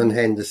money on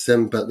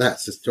Henderson, but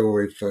that's a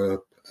story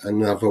for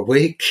another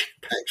week.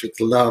 Patrick's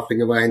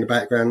laughing away in the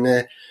background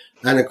there.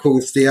 And of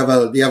course, the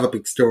other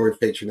big story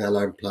featuring our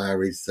lone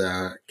player is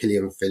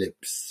Killian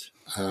Phillips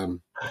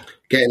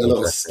getting a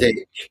lot of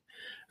stick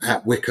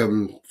at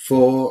Wickham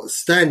for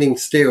standing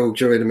still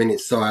during a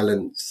minute's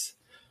silence,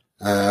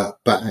 but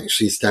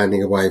actually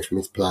standing away from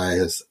his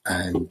players.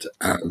 And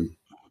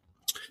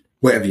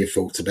whatever your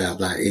thoughts about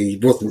that, he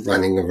wasn't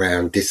running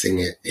around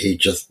dissing it. He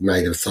just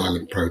made a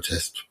silent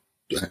protest.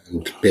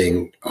 And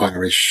being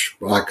Irish,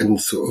 I can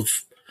sort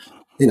of,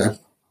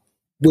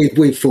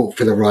 we fought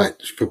for the right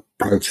for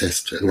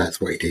protest, and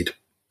that's what he did.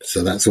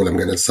 So that's all I'm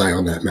going to say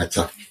on that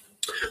matter.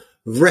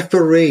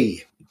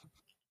 Referee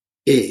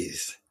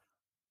is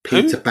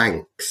Peter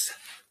Banks.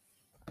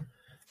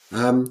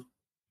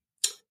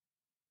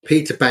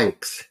 Peter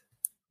Banks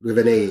with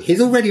an E.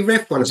 He's already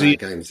ref one of our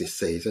games this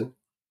season,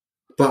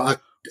 but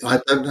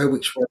I don't know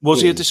which one.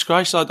 Was he a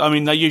disgrace? I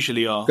mean, they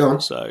usually are. Go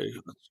on. So.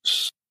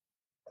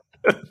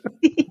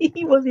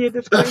 Was he a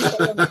disgrace?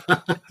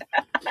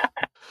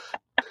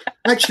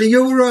 Actually,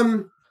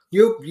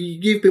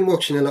 you've been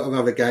watching a lot of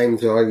other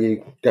games while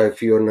you go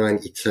for your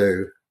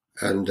 92.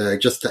 And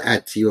just to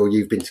add to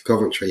you've been to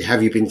Coventry.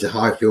 Have you been to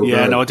Highfield Road?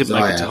 Yeah, no, I didn't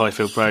make it to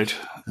Highfield Road.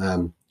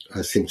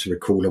 I seem to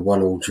recall a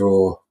 1-1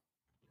 draw.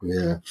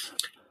 Yeah.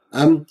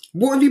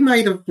 What have you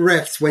made of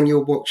refs when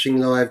you're watching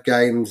live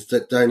games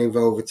that don't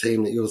involve a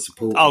team that you're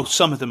supporting? Oh,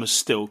 some of them are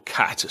still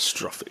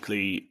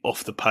catastrophically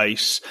off the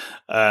pace.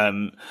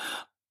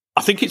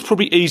 I think it's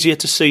probably easier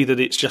to see that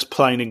it's just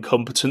plain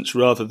incompetence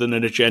rather than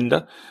an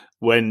agenda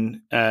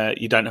when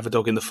you don't have a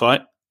dog in the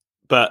fight.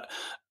 But,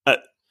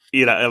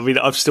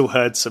 I've still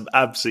heard some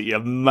absolutely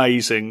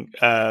amazing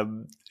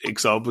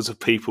examples of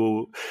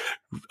people.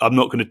 I'm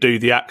not going to do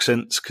the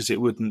accents because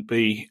it wouldn't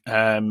be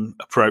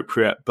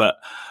appropriate, but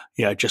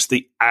just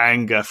the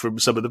anger from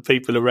some of the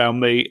people around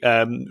me,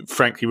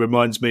 frankly,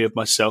 reminds me of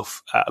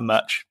myself at a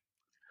match.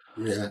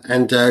 Yeah,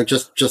 and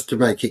just to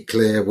make it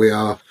clear, we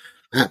are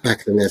at Back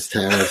of the Nest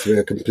Towers. We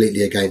are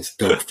completely against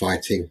dog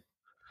fighting.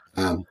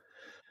 I'm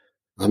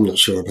not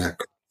sure about,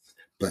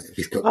 but if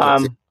he's got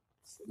dogs,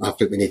 I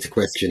think we need to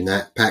question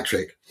that.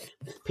 Patrick.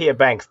 Peter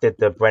Banks did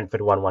the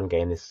Brentford 1-1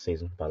 game this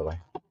season, by the way.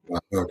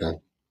 Right, well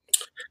done.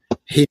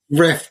 He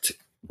refed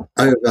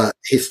over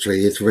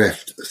history. He's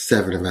refed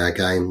 7 of our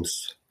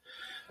games.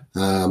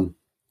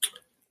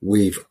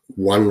 We've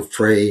won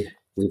 3,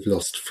 we've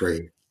lost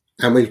 3,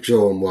 and we've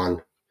drawn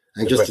 1.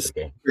 And just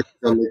to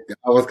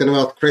I was going to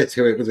ask Chris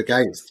who it was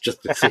against,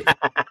 just to see.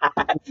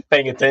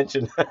 Paying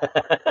attention.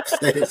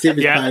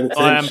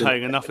 I am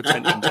paying enough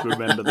attention to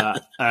remember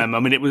that.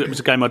 It was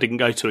a game I didn't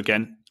go to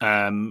again,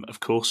 of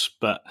course,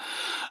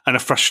 and a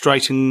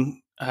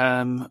frustrating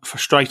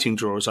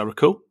draw, as I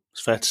recall.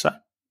 It's fair to say.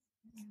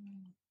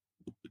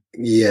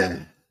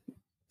 Yeah,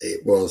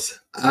 it was.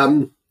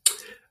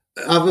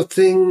 Other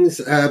things,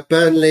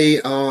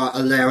 Burnley are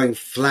allowing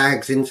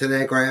flags into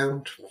their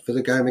ground for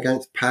the game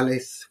against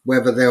Palace.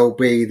 Whether they'll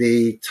be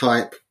the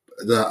type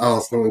that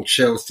Arsenal and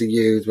Chelsea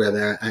use, where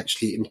they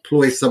actually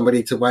employ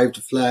somebody to wave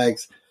the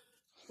flags,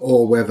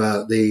 or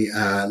whether the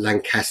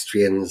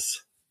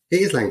Lancastrians,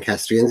 it is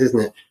Lancastrians, isn't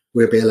it?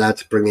 Will be allowed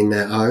to bring in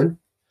their own.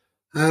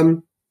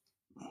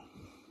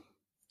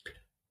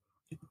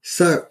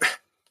 So,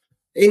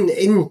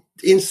 in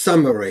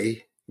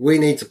summary, we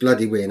need to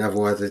bloody win,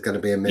 otherwise there's going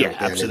to be a meltdown. Yeah,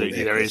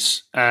 absolutely, there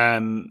is.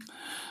 And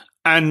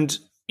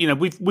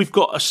we've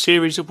got a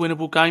series of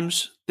winnable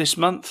games this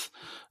month.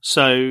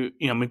 So,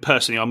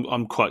 personally,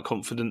 I'm quite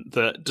confident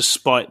that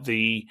despite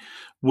the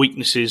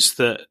weaknesses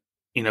that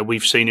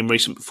we've seen in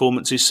recent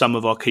performances, some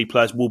of our key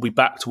players will be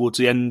back towards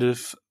the end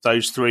of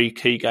those 3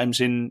 key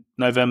games in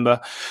November,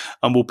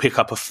 and we'll pick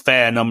up a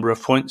fair number of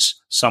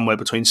points, somewhere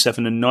between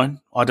 7 and 9.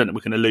 I don't think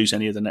we're going to lose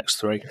any of the next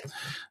 3.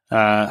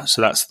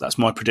 So that's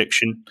my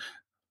prediction.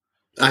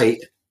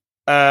 8.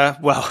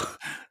 Well,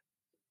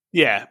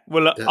 yeah.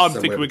 Well, That's I'm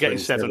somewhere thinking we're getting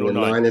between 7 or and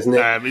 9. isn't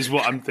it? Is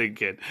what I'm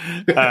thinking.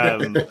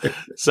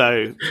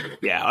 So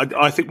yeah,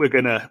 I think we're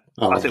gonna.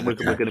 Oh, I think we're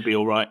okay. gonna be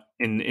all right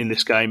in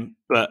this game.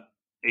 But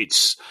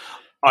it's.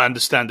 I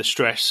understand the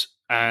stress,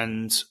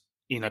 and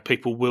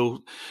people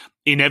will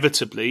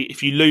inevitably,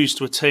 if you lose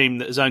to a team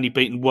that has only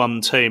beaten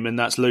one team, and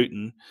that's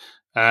Luton,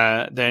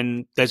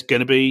 then there's going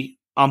to be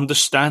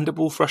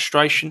understandable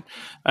frustration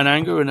and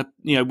anger. And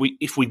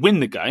if we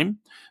win the game,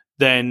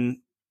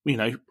 then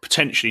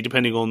potentially,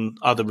 depending on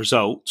other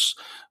results,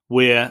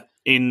 we're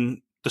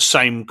in the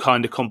same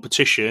kind of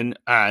competition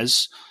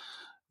as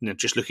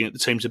just looking at the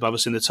teams above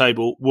us in the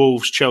table: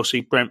 Wolves,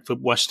 Chelsea,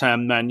 Brentford, West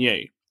Ham, Man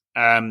U.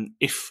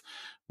 If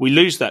we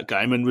lose that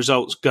game and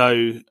results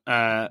go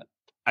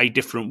a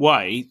different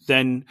way,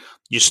 then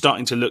you're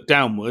starting to look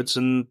downwards,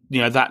 and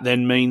that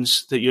then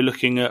means that you're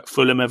looking at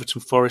Fulham,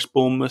 Everton, Forest,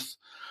 Bournemouth,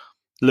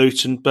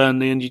 Luton,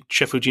 Burnley, and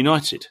Sheffield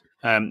United.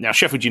 Now,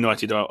 Sheffield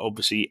United are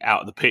obviously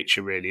out of the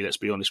picture, really, let's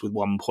be honest, with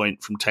 1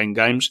 point from 10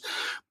 games.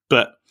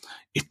 But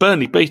if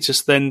Burnley beat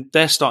us, then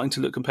they're starting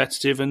to look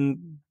competitive,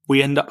 and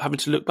we end up having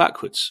to look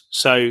backwards.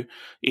 So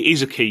it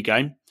is a key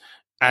game,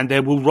 and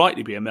there will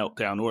rightly be a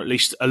meltdown, or at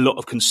least a lot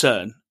of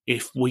concern,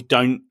 if we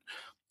don't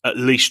at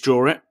least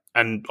draw it.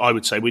 And I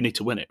would say we need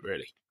to win it,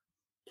 really.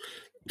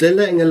 They're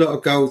letting a lot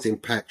of goals in,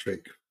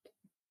 Patrick.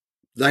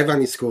 They've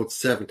only scored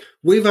 7.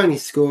 We've only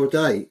scored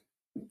 8.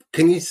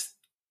 Can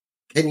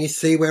you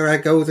see where our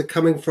goals are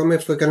coming from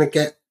if we're going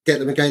to get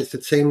them against a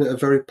team that are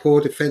very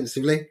poor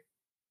defensively?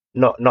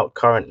 Not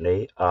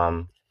currently.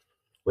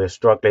 We're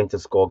struggling to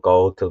score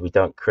goals because we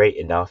don't create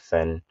enough,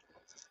 and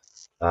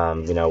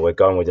we're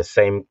going with the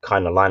same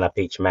kind of lineup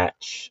each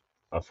match.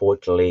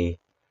 Unfortunately,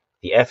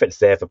 the effort's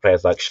there for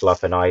players like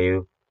Schlupp and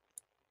Ayew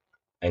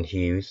and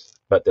Hughes,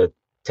 but the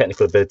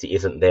technical ability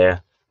isn't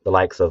there. The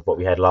likes of what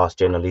we had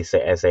last year, Elise,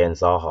 Eze, and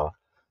Zaha.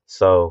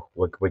 So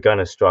we're going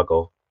to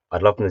struggle.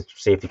 I'd love to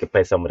see if he could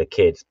play some of the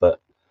kids,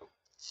 but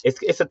it's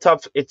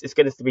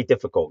going to be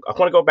difficult. I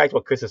want to go back to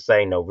what Chris is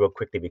saying though, real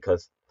quickly,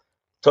 because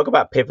talk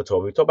about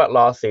pivotal. We talked about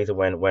last season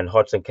when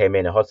Hodgson came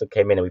in,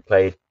 and we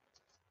played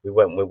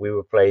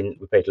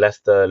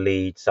Leicester,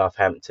 Leeds,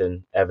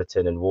 Southampton,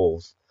 Everton, and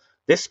Wolves.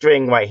 This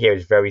string right here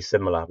is very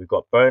similar. We've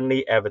got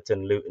Burnley,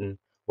 Everton, Luton,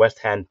 West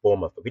Ham,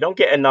 Bournemouth. If we don't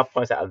get enough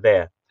points out of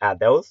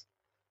those,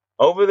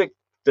 over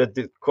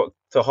the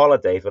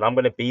holidays when I'm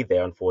going to be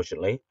there,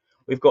 unfortunately,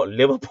 we've got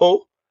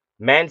Liverpool,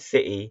 Man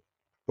City,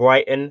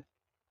 Brighton,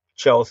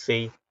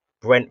 Chelsea,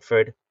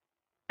 Brentford,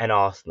 and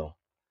Arsenal.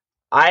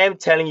 I am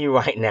telling you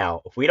right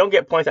now, if we don't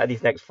get points out of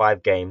these next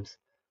 5 games,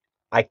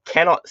 I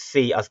cannot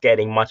see us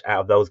getting much out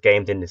of those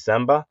games in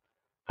December,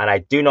 and I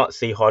do not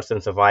see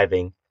Hodgson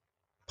surviving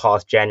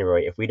past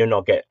January if we do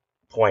not get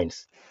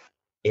points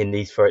in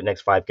these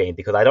next 5 games,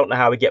 because I don't know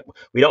how we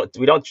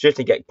don't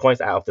traditionally get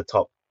points out of the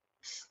top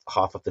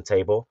half of the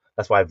table.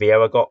 That's why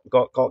Vieira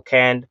got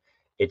canned.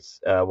 It's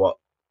what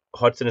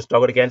Hodgson has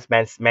struggled against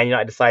Man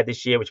United side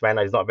this year, which Man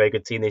United is not a very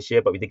good team this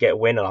year, but we did get a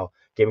win, and I'll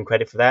give him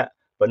credit for that.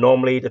 But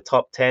normally the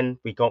top 10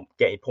 we don't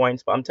get any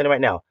points. But I'm telling you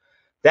right now,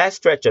 that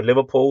stretch of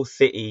Liverpool,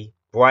 City,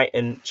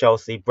 Brighton,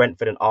 Chelsea,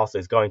 Brentford, and Arsenal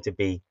is going to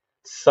be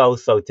so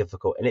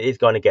difficult, and it is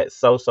going to get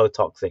so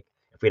toxic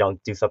if we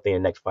don't do something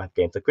in the next 5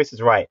 games. So Chris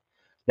is right.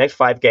 Next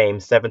 5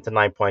 games, 7 to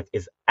 9 points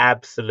is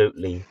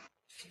absolutely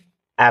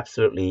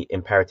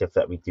imperative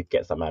that we do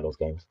get something out of those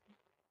games.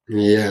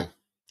 Yeah,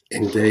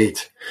 indeed.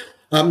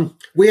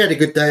 We had a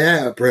good day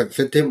out at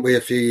Brentford, didn't we,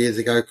 a few years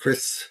ago,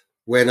 Chris?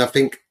 When I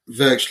think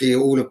virtually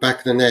all of Back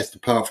of the Nest,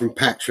 apart from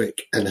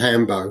Patrick and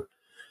Hambo,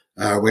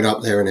 went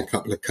up there in a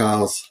couple of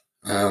cars.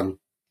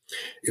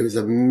 It was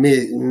a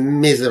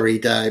misery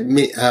day,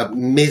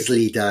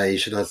 miserly day,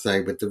 should I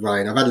say, with the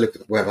rain. I've had a look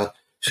at the weather.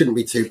 Shouldn't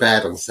be too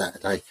bad on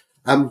Saturday.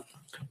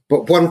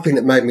 But one thing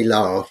that made me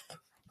laugh,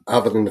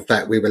 other than the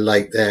fact we were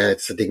late there,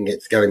 so didn't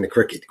get to go in the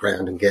cricket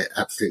ground and get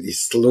absolutely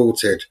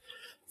slaughtered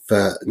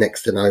for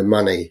next to no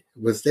money,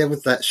 was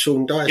that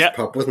Sean Dyche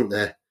pub, wasn't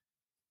there?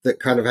 That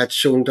kind of had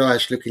Sean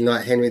Dyche looking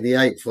like Henry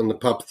VIII on the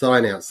pub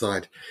sign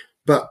outside.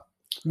 But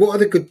what are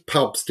the good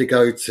pubs to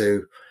go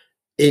to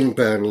in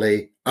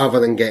Burnley other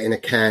than getting a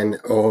can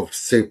of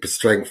super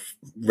strength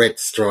Red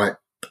Stripe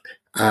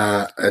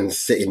and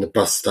sit in the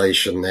bus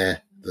station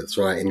there? That's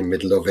right in the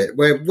middle of it.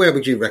 Where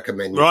would you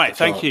recommend? Right,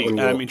 thank you.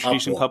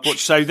 Introducing Pub Watch.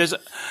 So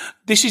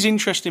this is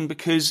interesting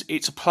because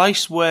it's a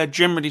place where,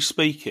 generally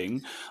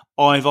speaking,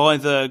 I've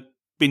either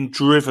been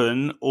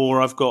driven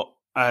or I've got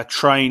a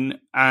train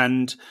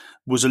and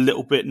was a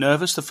little bit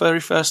nervous the very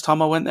first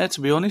time I went there,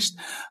 to be honest.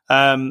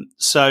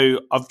 So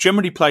I've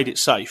generally played it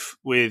safe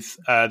with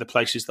the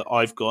places that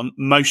I've gone.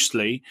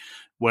 Mostly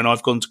when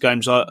I've gone to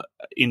games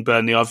in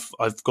Burnley,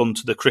 I've gone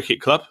to the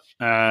cricket club.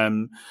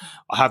 I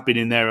have been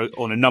in there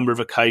on a number of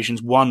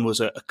occasions. One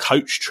was a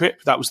coach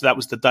trip. That was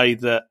the day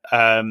that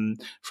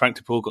Frank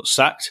de Boer got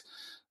sacked,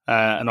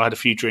 and I had a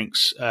few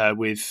drinks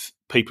with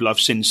people I've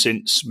seen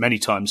many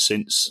times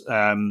since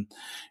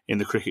in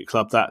the cricket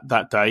club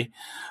that day.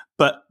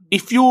 But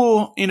if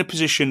you're in a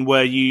position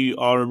where you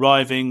are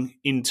arriving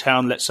in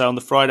town, let's say on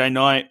the Friday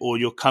night, or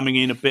you're coming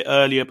in a bit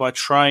earlier by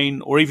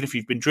train, or even if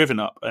you've been driven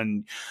up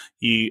and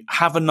you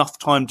have enough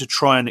time to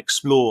try and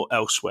explore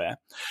elsewhere,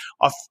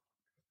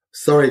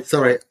 Sorry.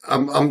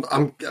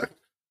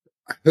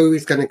 Who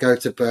is going to go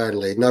to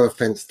Burnley? No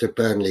offence to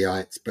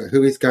Burnleyites, but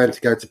who is going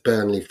to go to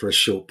Burnley for a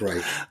short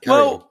break?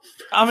 Carry on.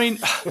 I mean,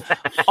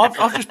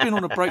 I've just been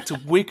on a break to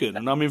Wigan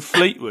and I'm in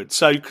Fleetwood.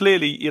 So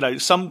clearly,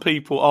 some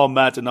people are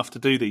mad enough to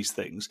do these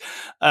things.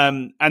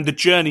 And the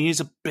journey is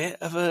a bit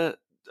of a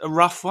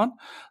rough one.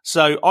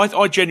 So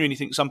I genuinely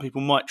think some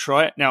people might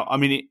try it. Now, I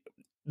mean,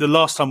 the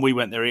last time we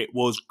went there, it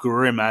was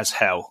grim as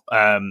hell.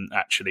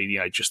 Actually,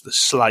 just the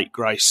slate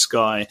grey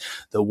sky,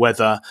 the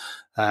weather,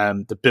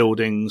 the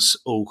buildings,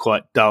 all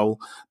quite dull.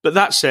 But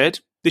that said,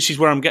 this is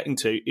where I'm getting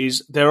to,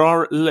 is there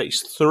are at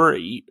least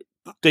 3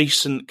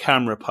 decent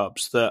camera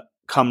pubs that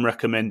come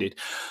recommended.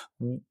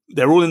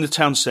 They're all in the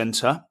town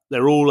centre.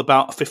 They're all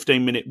about a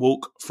 15-minute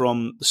walk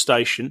from the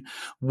station.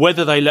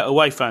 Whether they let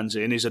away fans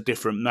in is a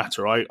different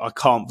matter. I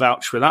can't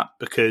vouch for that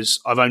because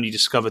I've only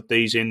discovered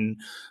these in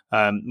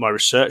my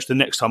research. The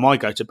next time I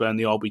go to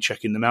Burnley, I'll be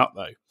checking them out,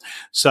 though.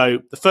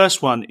 So the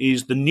first one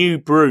is the New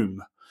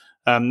Broom.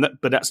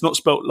 But that's not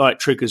spelt like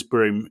Trigger's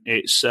broom.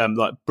 It's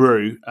like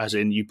brew, as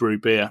in you brew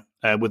beer,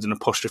 with an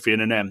apostrophe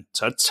and an M.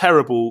 So a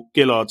terrible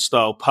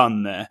Gillard-style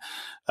pun there.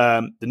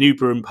 The New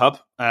Broom Pub,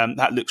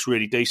 that looks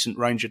really decent,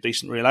 range of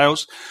decent real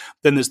ales.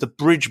 Then there's the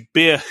Bridge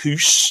Beer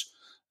House,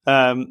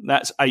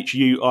 that's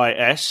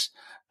Huis.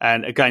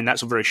 And again,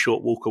 that's a very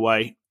short walk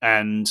away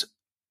and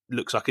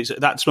looks like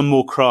that's a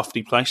more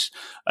crafty place.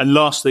 And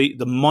lastly,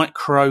 the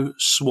Micro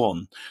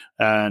Swan,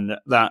 and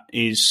that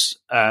is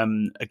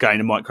again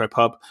a micro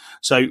pub.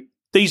 So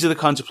these are the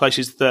kinds of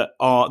places that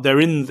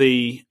they're in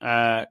the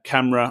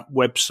camera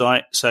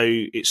website. So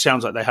it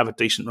sounds like they have a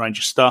decent range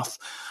of stuff.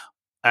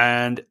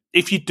 And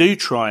if you do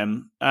try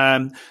them,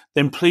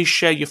 then please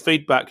share your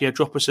feedback. Yeah,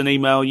 drop us an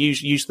email.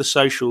 Use the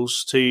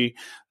socials to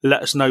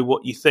let us know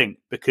what you think,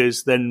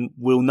 because then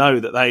we'll know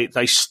that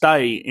they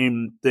stay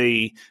in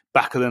the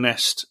back of the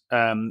nest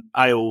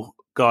ale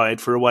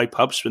guide for away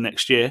pubs for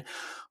next year,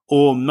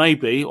 or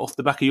maybe off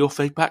the back of your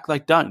feedback they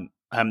don't,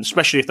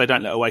 especially if they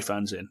don't let away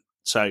fans in.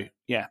 So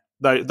yeah,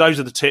 those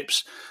are the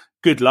tips.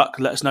 Good luck.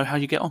 Let us know how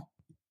you get on.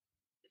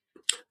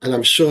 And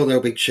I'm sure they'll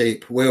be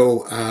cheap.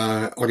 Will,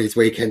 on his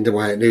weekend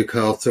away at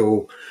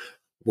Newcastle,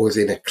 was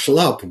in a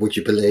club, would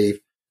you believe,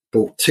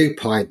 bought 2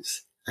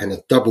 pints and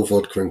a double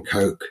vodka and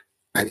Coke,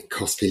 and it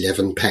cost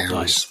 £11.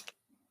 Nice.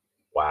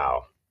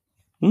 Wow.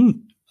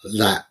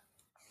 That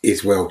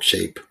is well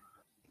cheap.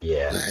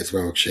 Yeah. That is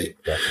well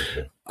cheap.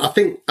 Definitely. I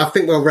think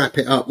we'll wrap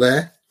it up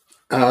there.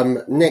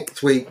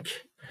 Next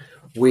week,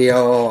 we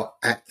are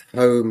at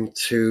home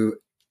to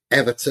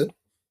Everton.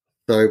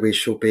 So we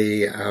shall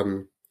be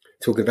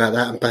talking about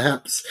that, and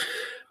perhaps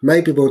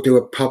maybe we'll do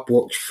a pub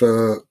watch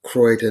for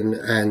Croydon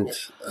and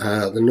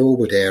the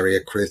Norwood area,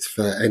 Chris,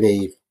 for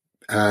any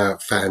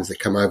fans that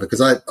come over,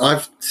 because I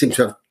seem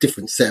to have a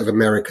different set of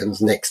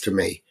Americans next to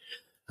me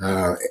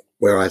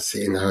where I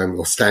sit in the home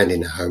or stand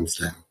in the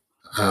homes now.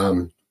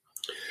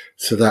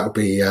 So that'll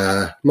be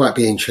might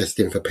be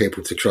interesting for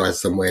people to try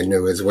somewhere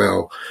new as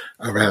well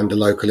around the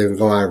local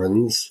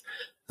environs.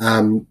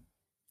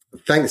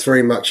 Thanks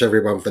very much,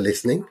 everyone, for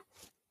listening.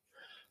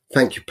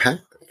 Thank you,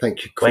 Pat.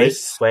 Thank you,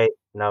 Chris. Wait,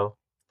 no.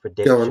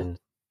 Predictions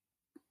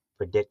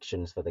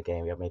for the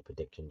game. We haven't made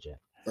predictions yet.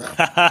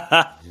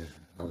 I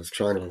was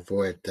trying to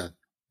avoid that.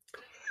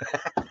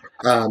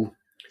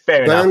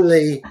 Fair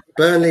enough.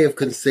 Burnley have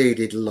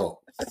conceded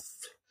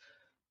lots.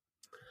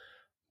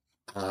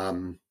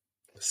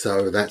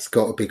 So that's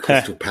got to be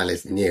Crystal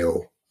Palace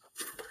nil.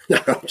 No,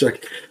 I'm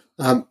joking.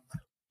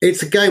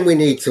 It's a game we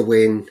need to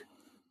win.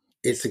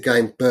 It's a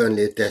game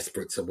Burnley are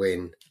desperate to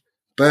win.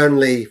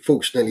 Burnley,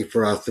 fortunately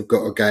for us, have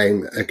got a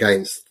game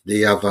against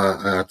the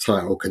other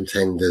title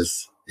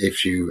contenders.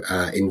 If you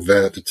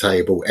invert the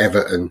table,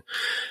 Everton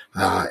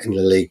in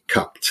the League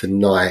Cup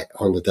tonight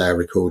on the day of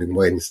recording,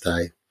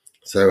 Wednesday.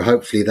 So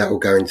hopefully that will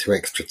go into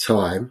extra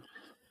time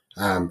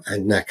and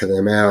knacker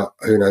them out.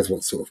 Who knows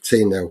what sort of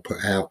team they'll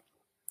put out.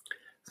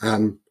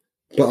 But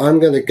I'm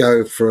going to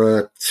go for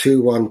a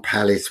 2-1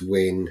 Palace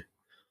win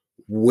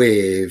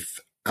with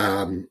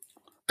a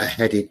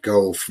headed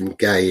goal from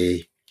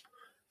Gay.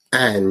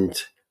 And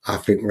I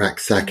think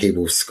Raksaki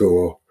will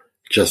score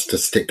just to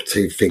stick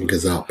 2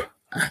 fingers up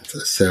at a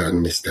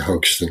certain Mr.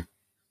 Hodgson.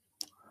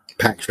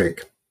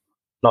 Patrick.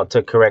 Not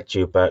to correct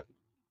you, but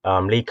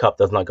League Cup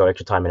does not go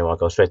extra time anymore.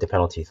 It goes straight to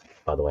penalties,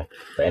 by the way.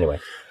 But anyway.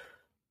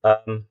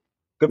 Good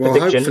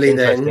prediction. Hopefully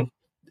then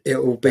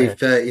it will be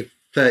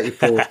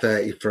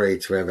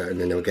 34-33 to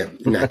Everton and they'll get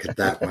knackered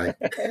that way.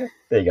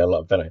 There you go, a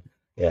lot better.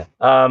 Yeah.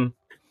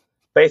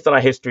 Based on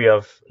our history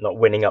of not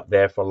winning up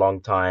there for a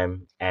long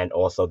time and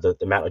also the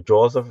amount of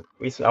draws of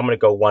recent, I'm going to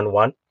go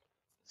 1-1.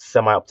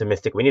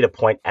 Semi-optimistic. We need a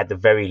point at the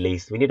very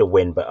least. We need a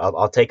win, but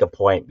I'll take a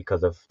point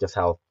because of just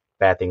how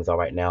bad things are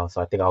right now.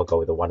 So I think I'll go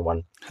with a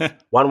 1-1.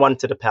 1-1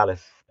 to the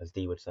Palace, as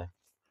Dee would say.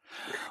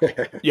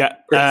 Yeah,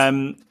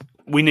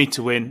 we need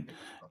to win.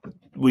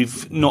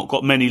 we've not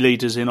got many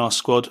leaders in our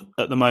squad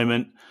at the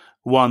moment.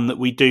 One that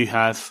we do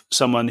have,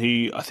 someone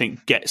who I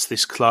think gets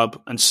this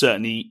club and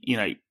certainly,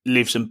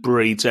 lives and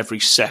breathes every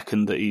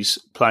second that he's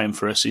playing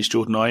for us, is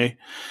Jordan Ayew.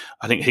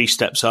 I think he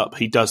steps up.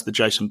 He does the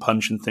Jason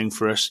Puncheon thing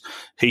for us.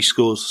 He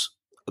scores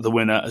the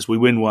winner as we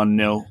win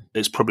 1-0.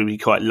 It's probably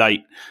quite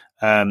late,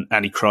 and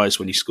he cries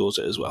when he scores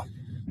it as well.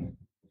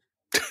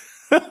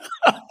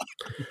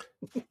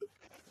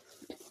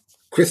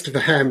 Christopher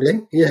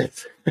Hambling,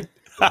 yes.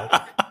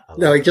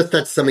 No, he just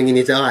had something in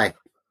his eye.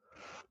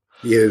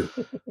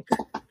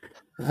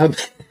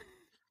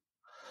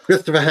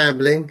 Christopher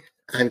Hambling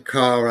and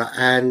Cara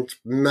and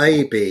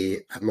maybe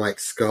Mike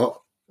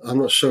Scott. I'm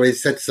not sure. He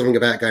said something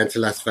about going to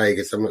Las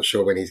Vegas. I'm not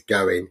sure when he's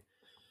going.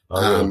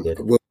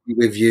 We'll be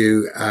with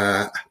you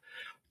to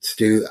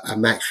do a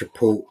match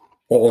report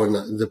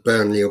on the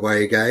Burnley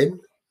away game.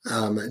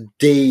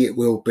 D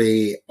will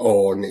be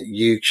on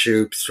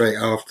YouTube straight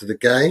after the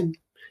game.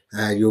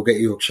 You'll get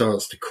your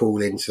chance to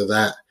call into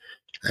that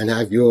and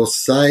have your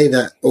say.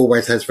 That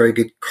always has very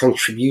good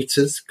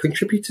contributors.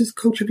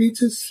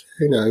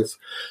 Who knows?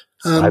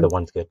 Either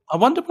one's good. I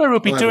wonder where he'll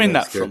be doing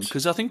that from,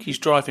 because I think he's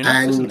driving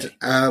up, isn't he?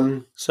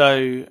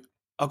 So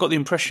I got the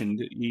impression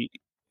that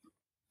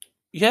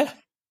yeah.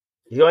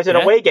 He's going to an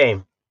away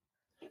game.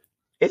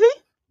 Is he?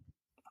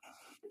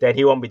 Then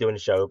he won't be doing the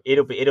show.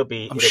 It'll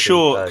be. I'm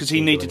sure, because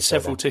he needed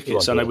several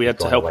tickets. I know we had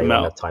to help him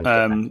out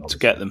to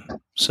get them.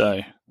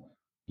 So.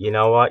 You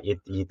know what? You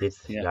did.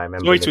 Yeah. I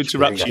remember. Sorry to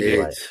interrupt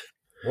you.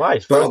 Why?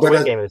 It's first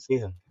away game of the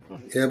season.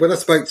 Yeah, when I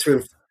spoke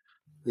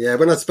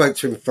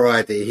to him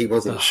Friday, he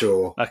wasn't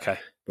sure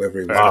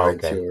whether he was going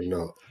to or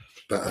not.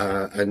 But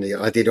and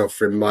I did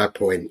offer him my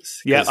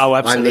points. Yeah,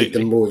 absolutely. I need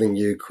them more than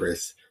you,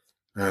 Chris.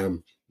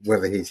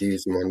 Whether he's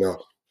used them or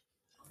not.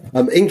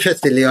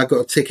 Interestingly, I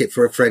got a ticket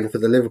for a friend for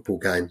the Liverpool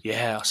game.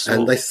 Yeah, I saw.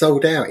 And they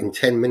sold out in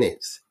 10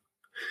 minutes.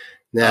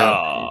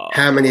 Now,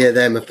 how many of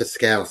them are for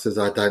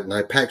Scousers? I don't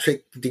know.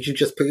 Patrick, did you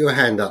just put your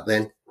hand up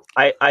then?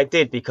 I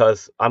did,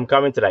 because I'm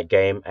coming to that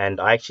game, and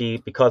I actually,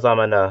 because I'm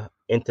an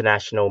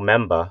international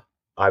member,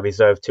 I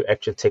reserved 2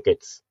 extra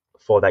tickets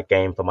for that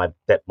game for my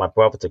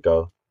brother to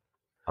go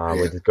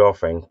with his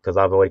girlfriend, because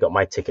I've already got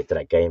my ticket to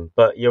that game.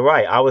 But you're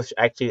right, I was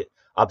actually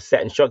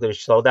upset and shocked that it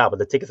sold out, but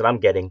the tickets that I'm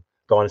getting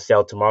go on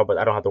sale tomorrow, but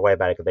I don't have to worry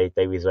about it because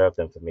they reserved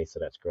them for me, so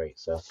that's great.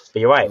 So, but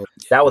you're right,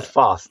 that was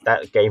fast.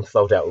 That game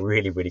sold out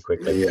really, really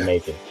quickly. It's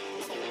amazing.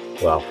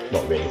 Well,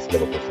 not really. It's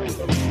Liverpool fans.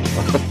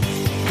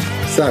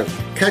 So,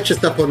 catch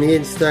us up on the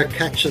Insta,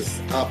 catch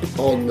us up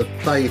on the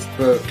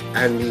Facebook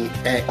and the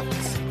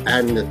X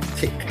and the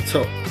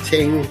TikTok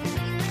ting.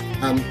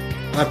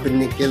 I've been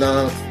Nick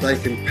Gillard,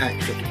 they've been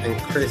Patrick and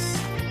Chris.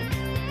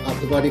 Up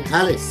the Bloody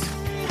Palace.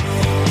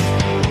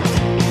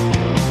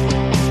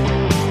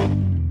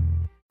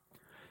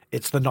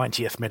 It's the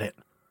 90th minute.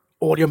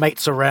 All your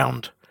mates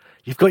around.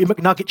 You've got your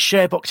McNugget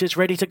share boxes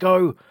ready to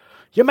go.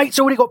 Your mate's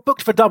already got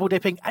booked for double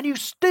dipping, and you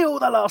steal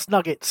the last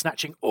nugget,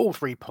 snatching all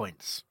 3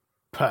 points.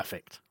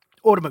 Perfect.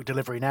 Order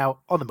McDelivery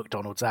now on the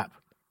McDonald's app.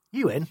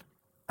 You in?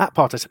 At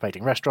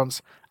participating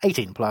restaurants,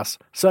 18 plus,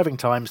 serving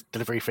times,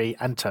 delivery fee,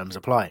 and terms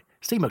apply.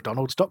 See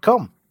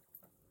mcdonalds.com.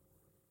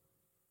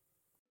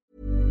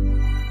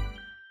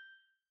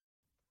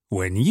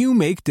 When you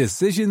make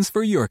decisions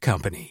for your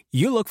company,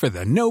 you look for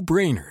the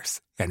no-brainers.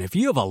 And if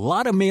you have a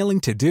lot of mailing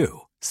to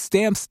do,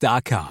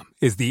 Stamps.com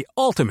is the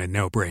ultimate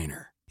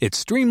no-brainer. It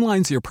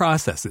streamlines your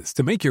processes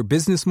to make your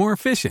business more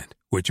efficient,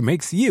 which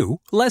makes you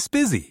less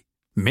busy.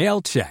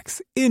 Mail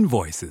checks,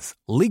 invoices,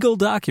 legal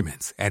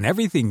documents, and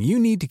everything you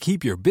need to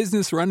keep your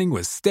business running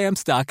with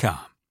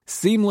Stamps.com.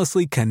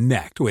 Seamlessly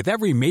connect with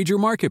every major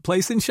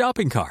marketplace and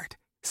shopping cart.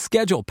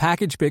 Schedule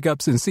package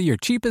pickups and see your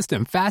cheapest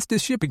and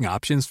fastest shipping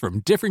options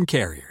from different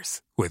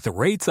carriers, with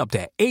rates up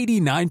to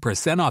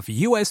 89% off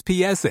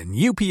USPS and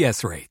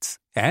UPS rates.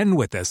 And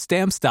with the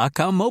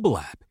Stamps.com mobile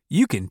app,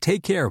 you can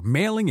take care of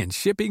mailing and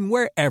shipping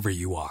wherever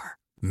you are.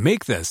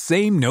 Make the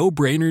same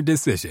no-brainer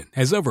decision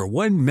as over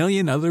 1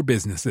 million other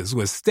businesses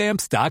with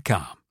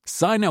Stamps.com.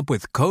 Sign up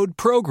with code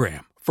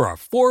PROGRAM for a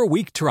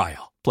 4-week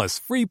trial, plus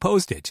free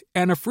postage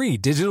and a free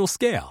digital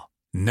scale.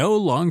 No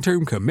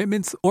long-term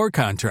commitments or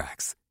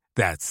contracts.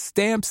 That's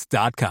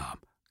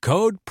Stamps.com.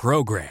 Code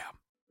PROGRAM.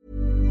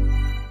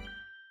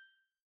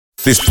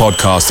 This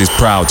podcast is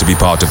proud to be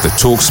part of the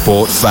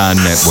TalkSport Fan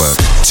Network.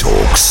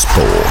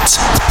 TalkSport.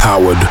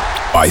 Powered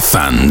by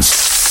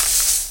fans.